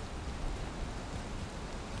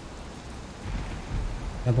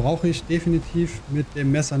 Da brauche ich definitiv mit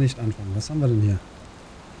dem Messer nicht anfangen. Was haben wir denn hier?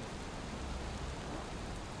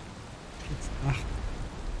 Jetzt 8.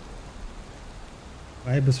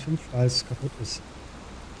 3 bis 5, weil es kaputt ist.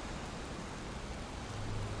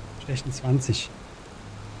 Stechen 20.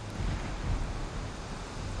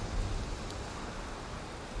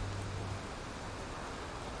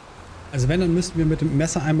 Also wenn, dann müssten wir mit dem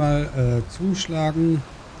Messer einmal zuschlagen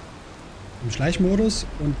im Schleichmodus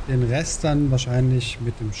und den Rest dann wahrscheinlich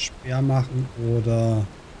mit dem Speer machen oder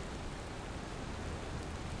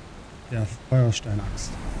der Feuersteinaxt.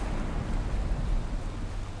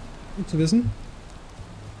 Gut zu wissen.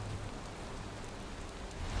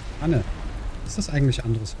 Anne, ist das eigentlich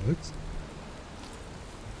anderes Holz?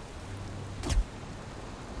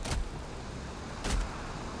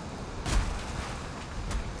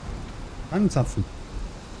 Tannenzapfen.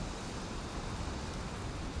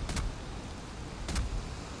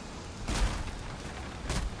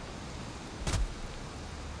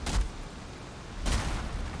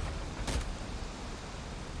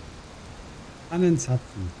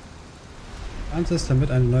 Tannenzapfen. Pflanze es, damit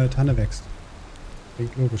eine neue Tanne wächst.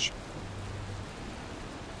 Klingt logisch.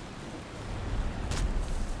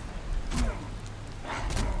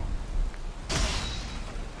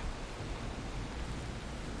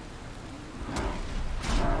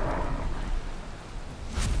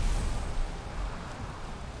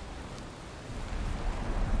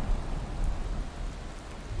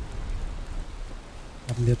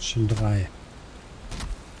 Haben jetzt schon 3.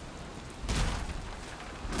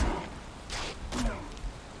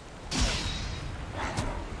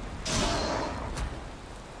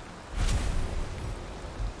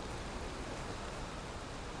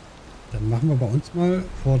 Dann machen wir bei uns mal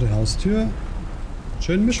vor der Haustür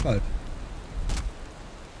schön Mischwald.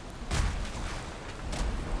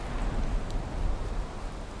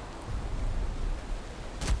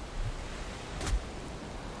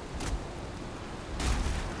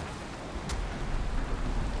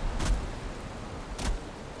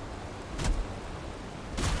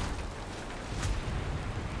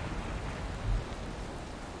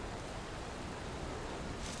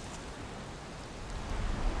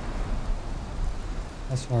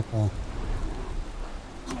 Das war klar.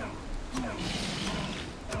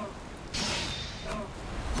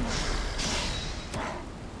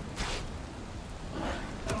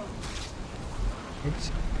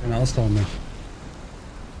 Ups, keine Ausdauer mehr.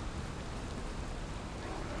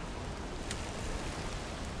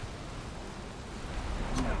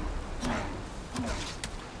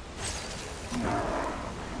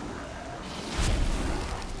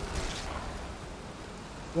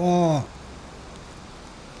 Boah.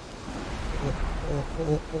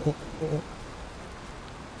 Oh.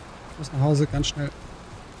 Ich muss nach Hause, ganz schnell.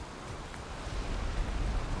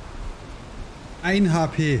 1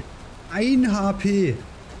 HP. 1 HP.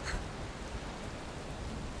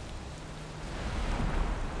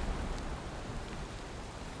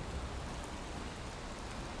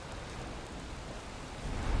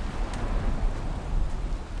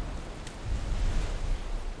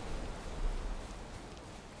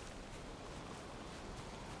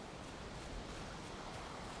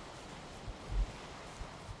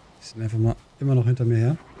 Die sind einfach mal immer noch hinter mir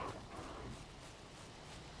her.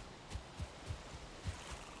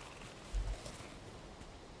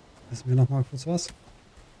 Essen wir noch mal kurz was.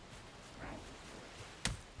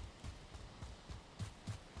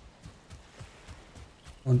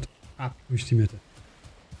 Und ab durch die Mitte.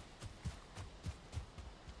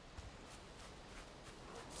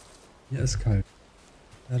 Hier ist kalt.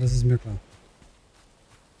 Ja, das ist mir klar.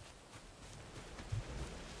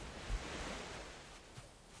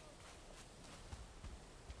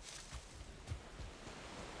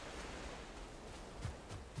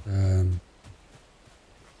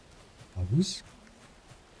 Aus.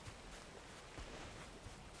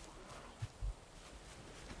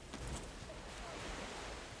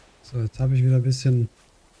 So, jetzt habe ich wieder ein bisschen...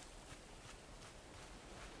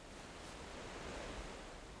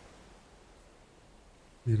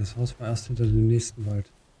 Nee, das Haus war erst hinter dem nächsten Wald.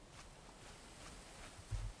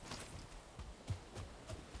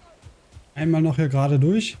 Einmal noch hier gerade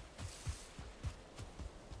durch.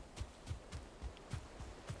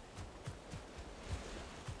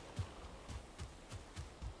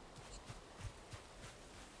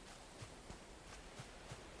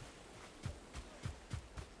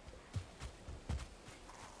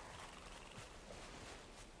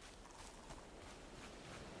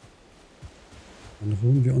 Dann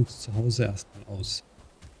ruhen wir uns zu Hause erstmal aus.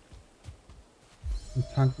 Und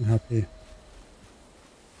tanken HP.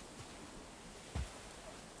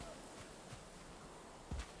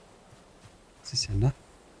 Es ist ja Nacht.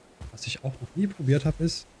 Was ich auch noch nie probiert habe,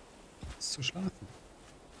 ist zu schlafen.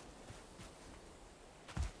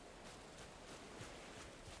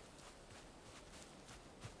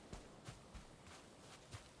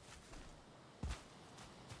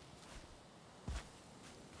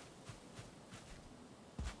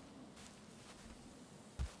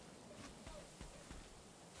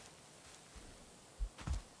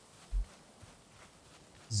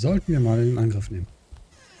 Sollten wir mal in Angriff nehmen.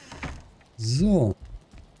 So.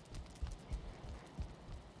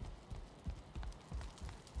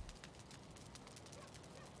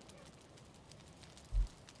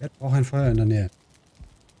 Jetzt braucht ein Feuer in der Nähe.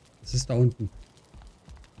 Das ist da unten.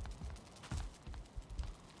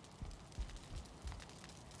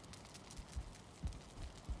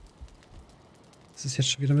 Was ist jetzt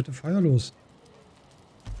schon wieder mit dem Feuer los?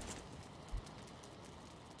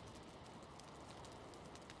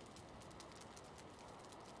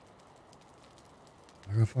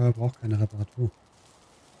 Lagerfeuer braucht keine Reparatur.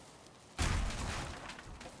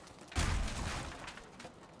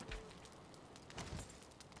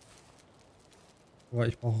 Aber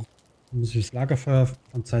ich brauche... Muss ich das Lagerfeuer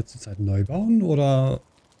von Zeit zu Zeit neu bauen? Oder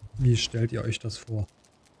wie stellt ihr euch das vor?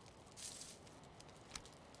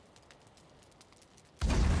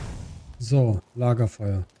 So,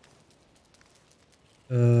 Lagerfeuer.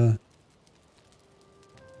 Bett.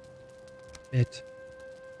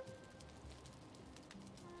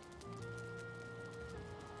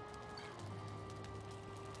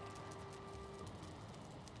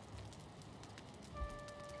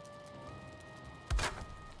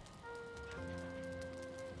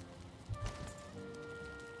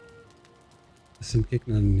 Es sind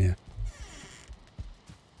Gegner in der Nähe.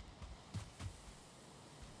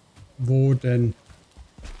 Wo denn?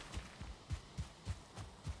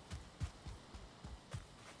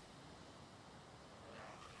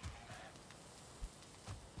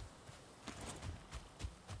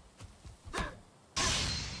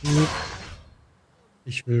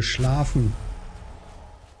 Ich will schlafen.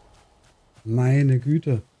 Meine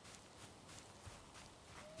Güte.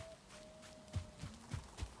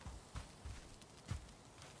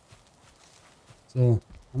 So,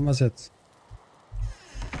 haben wir es jetzt.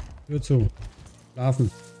 Tür zu.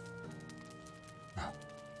 Schlafen. Ah,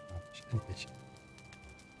 endlich.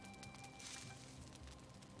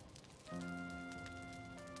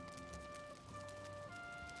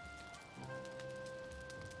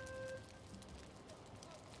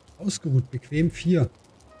 Ausgeruht, bequem 4.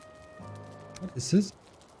 Was ist es?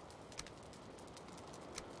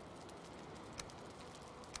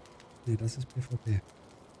 Nee, das ist PvP.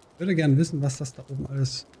 Ich würde gerne wissen, was das da oben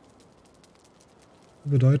alles zu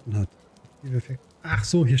bedeuten hat. Ach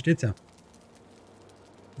so, hier steht's ja.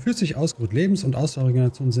 Du fühlst dich ausgeruht. Lebens- und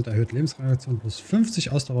Ausdauerregeneration sind erhöht. Lebensregeneration plus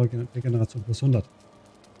 50, Ausdauerregeneration plus 100.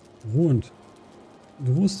 Ruhend.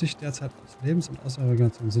 Du ruhst dich derzeit aus. Lebens- und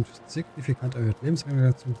Ausdauerregeneration sind signifikant erhöht.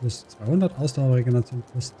 Lebensregeneration plus 200, Ausdauerregeneration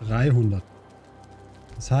plus 300.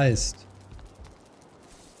 Das heißt...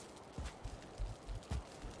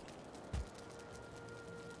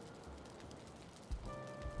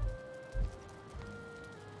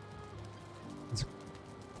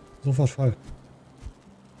 Sofort voll.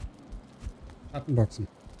 Schattenboxen.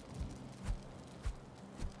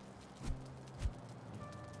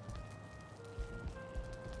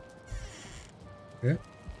 Okay.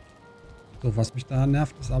 So, was mich da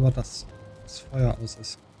nervt, ist aber, dass das Feuer aus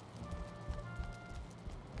ist.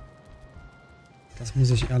 Das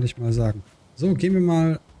muss ich ehrlich mal sagen. So, gehen wir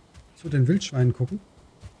mal zu den Wildschweinen gucken,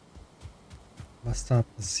 was da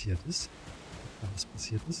passiert ist. Ob da was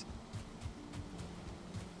passiert ist.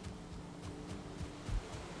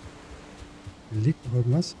 Hier liegt noch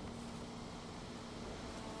irgendwas.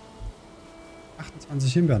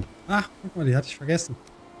 28 Himbeeren. Ach, guck mal, die hatte ich vergessen.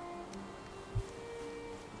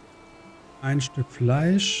 Ein Stück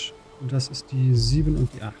Fleisch. Und das ist die 7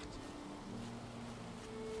 und die 8.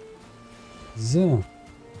 So.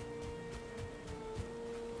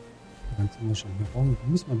 Dann sind wir schon. Wir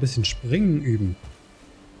müssen mal ein bisschen springen üben.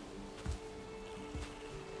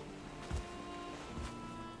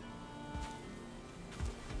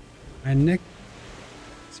 Ein Neck.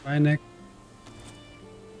 2 Neck.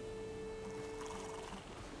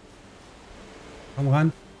 Komm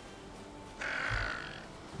ran.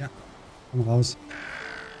 Ja, komm raus.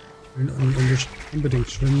 Ich will unbedingt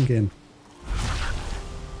schwimmen gehen.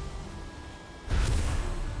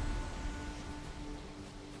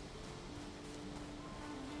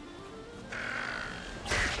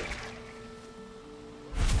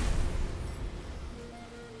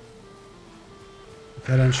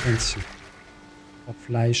 Ja, dein Schwänzchen. Auf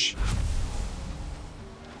Fleisch.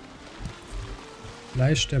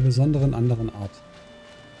 Fleisch der besonderen anderen Art.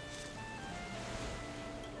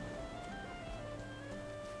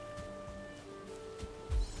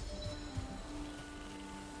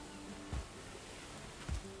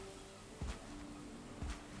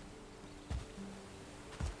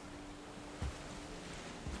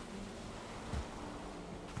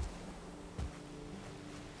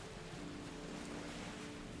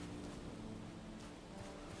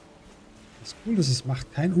 Das Coole ist, es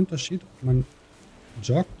macht keinen Unterschied, ob man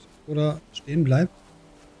joggt oder stehen bleibt.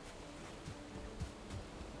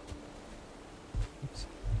 Ups.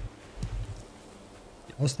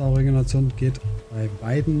 Die Ausdauerregeneration geht bei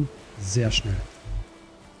beiden sehr schnell.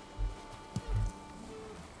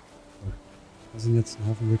 So, da sind jetzt ein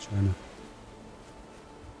Haufen Wildschweine.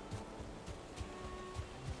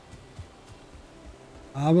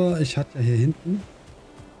 Aber ich hatte ja hier hinten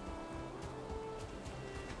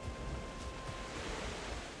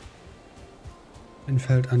ein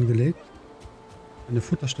Feld angelegt. Eine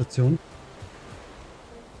Futterstation.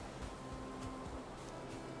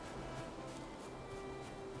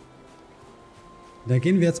 Da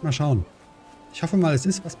gehen wir jetzt mal schauen. Ich hoffe mal, es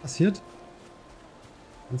ist was passiert.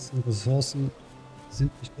 Die ganzen Ressourcen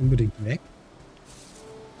sind nicht unbedingt weg.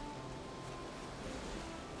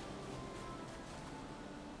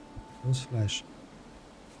 Bloß Fleisch.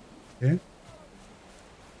 Okay.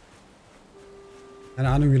 Keine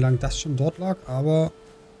Ahnung, wie lange das schon dort lag, aber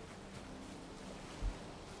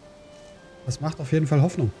das macht auf jeden Fall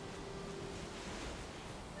Hoffnung.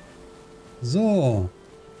 So.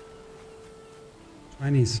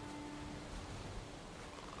 Schweinis.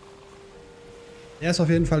 Der ist auf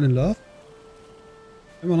jeden Fall in Love.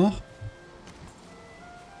 Immer noch.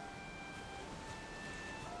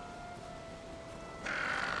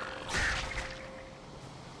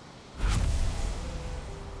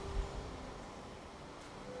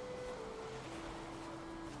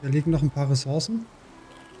 Hier liegen noch ein paar Ressourcen.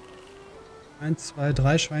 1, 2,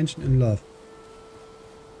 3 Schweinchen in Love.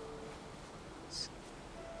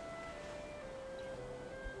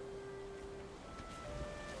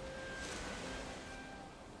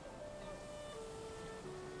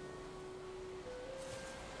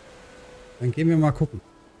 Dann gehen wir mal gucken.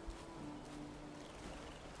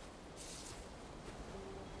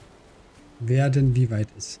 Wer denn wie weit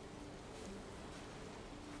ist.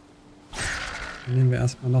 Dann nehmen wir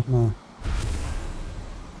erstmal nochmal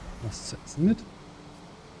was zu essen mit.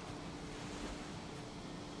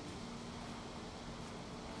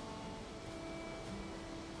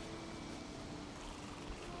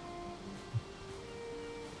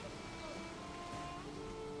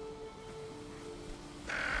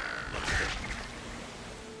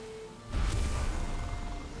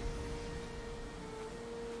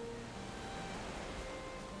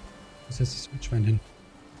 Wo ist jetzt das Wildschwein hin?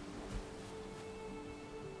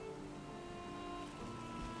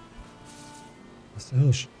 Was ist der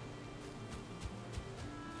Hirsch?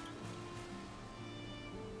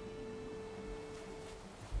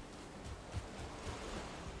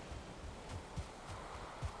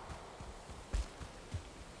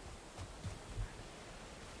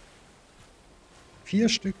 Vier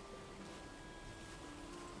Stück.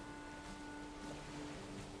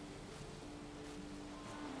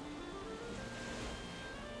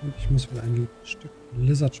 Und ich muss wieder ein Stück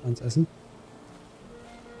Lizardschwanz essen.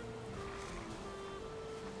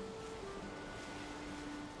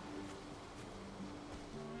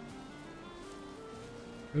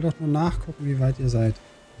 Ich will doch nur nachgucken, wie weit ihr seid.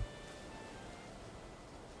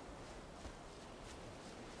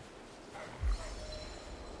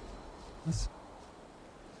 Was?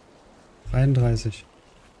 33.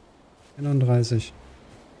 31.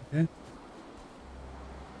 Okay.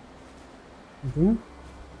 Und du?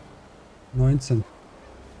 19.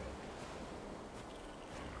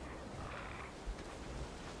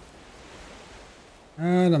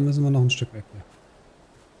 Ah, dann müssen wir noch ein Stück weg hier.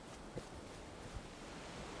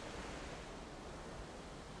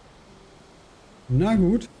 Na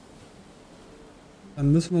gut.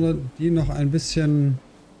 Dann müssen wir die noch ein bisschen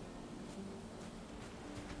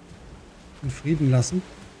in Frieden lassen.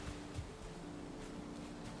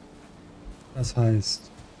 Das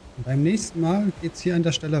heißt, beim nächsten Mal geht es hier an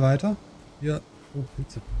der Stelle weiter. Hier, oh,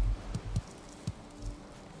 Pilze.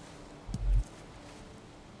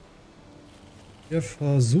 Wir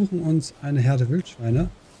versuchen uns eine Herde Wildschweine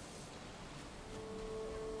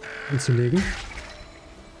anzulegen.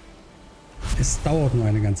 Es dauert nur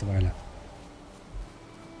eine ganze Weile.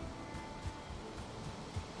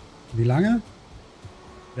 Wie lange?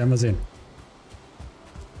 Werden wir sehen.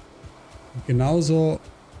 Und genauso,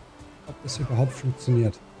 ob es überhaupt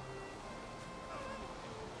funktioniert.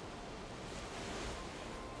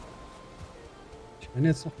 Ich renne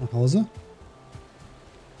jetzt noch nach Hause.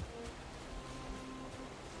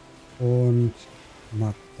 Und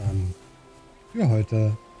mach dann für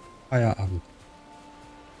heute Feierabend.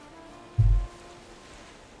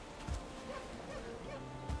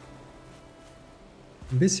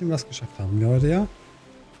 Ein bisschen was geschafft haben wir heute, ja.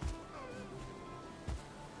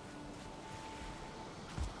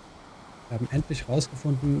 Wir haben endlich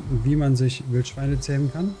rausgefunden, wie man sich Wildschweine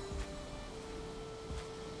zähmen kann.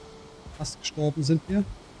 Fast gestorben sind wir.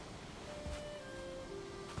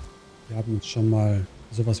 Wir haben uns schon mal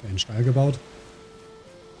sowas wie einen Stall gebaut.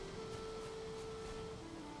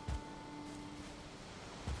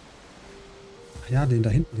 Ach ja, den da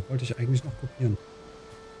hinten, den wollte ich eigentlich noch kopieren.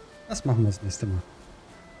 Das machen wir das nächste Mal.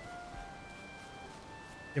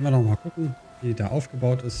 Gehen wir noch mal gucken, wie der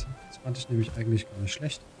aufgebaut ist. Das fand ich nämlich eigentlich gar nicht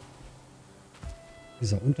schlecht.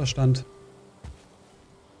 Dieser Unterstand.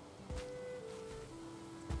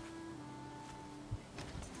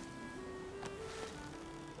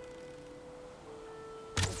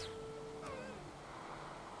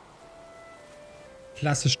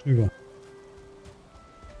 Klassisch drüber.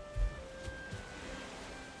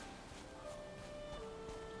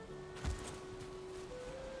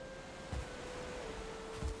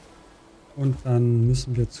 Und dann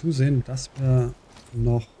müssen wir zusehen, dass wir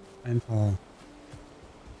noch ein paar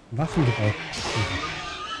Waffen gebaut haben.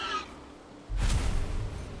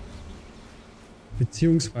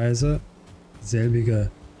 Beziehungsweise selbige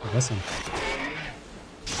verbessern.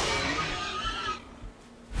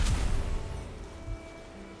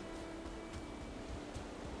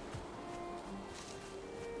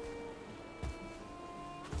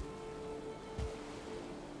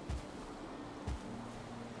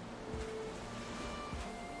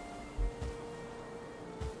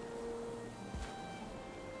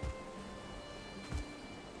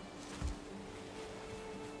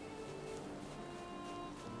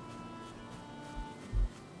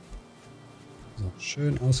 So,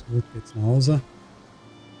 schön ausgeruht geht's nach Hause.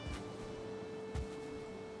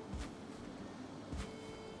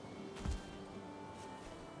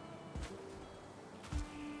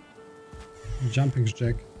 Jumping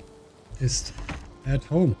Jack ist at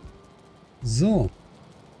home. So.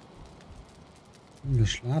 Können wir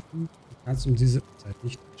schlafen? Du kannst um diese Zeit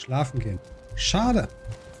nicht schlafen gehen. Schade.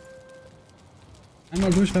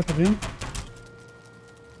 Einmal durchreparieren.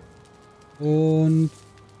 Und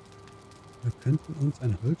wir könnten uns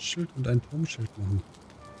ein Holzschild und ein Turmschild machen.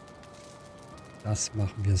 Das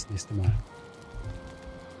machen wir das nächste Mal.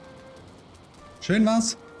 Schön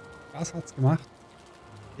war's. Spaß hat's gemacht.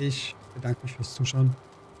 Ich bedanke mich fürs Zuschauen.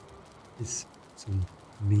 Bis zum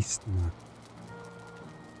nächsten Mal.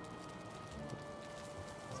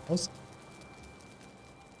 Aus.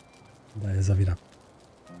 Und da ist er wieder.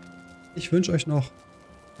 Ich wünsche euch noch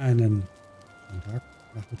einen schönen Tag,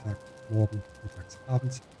 Nachmittag, Morgen, mittags,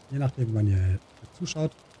 abends. Je nachdem, wann ihr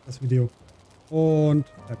zuschaut, das Video. Und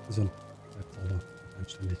bleibt gesund, bleibt sauber, bleibt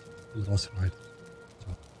anständig und raus für heute.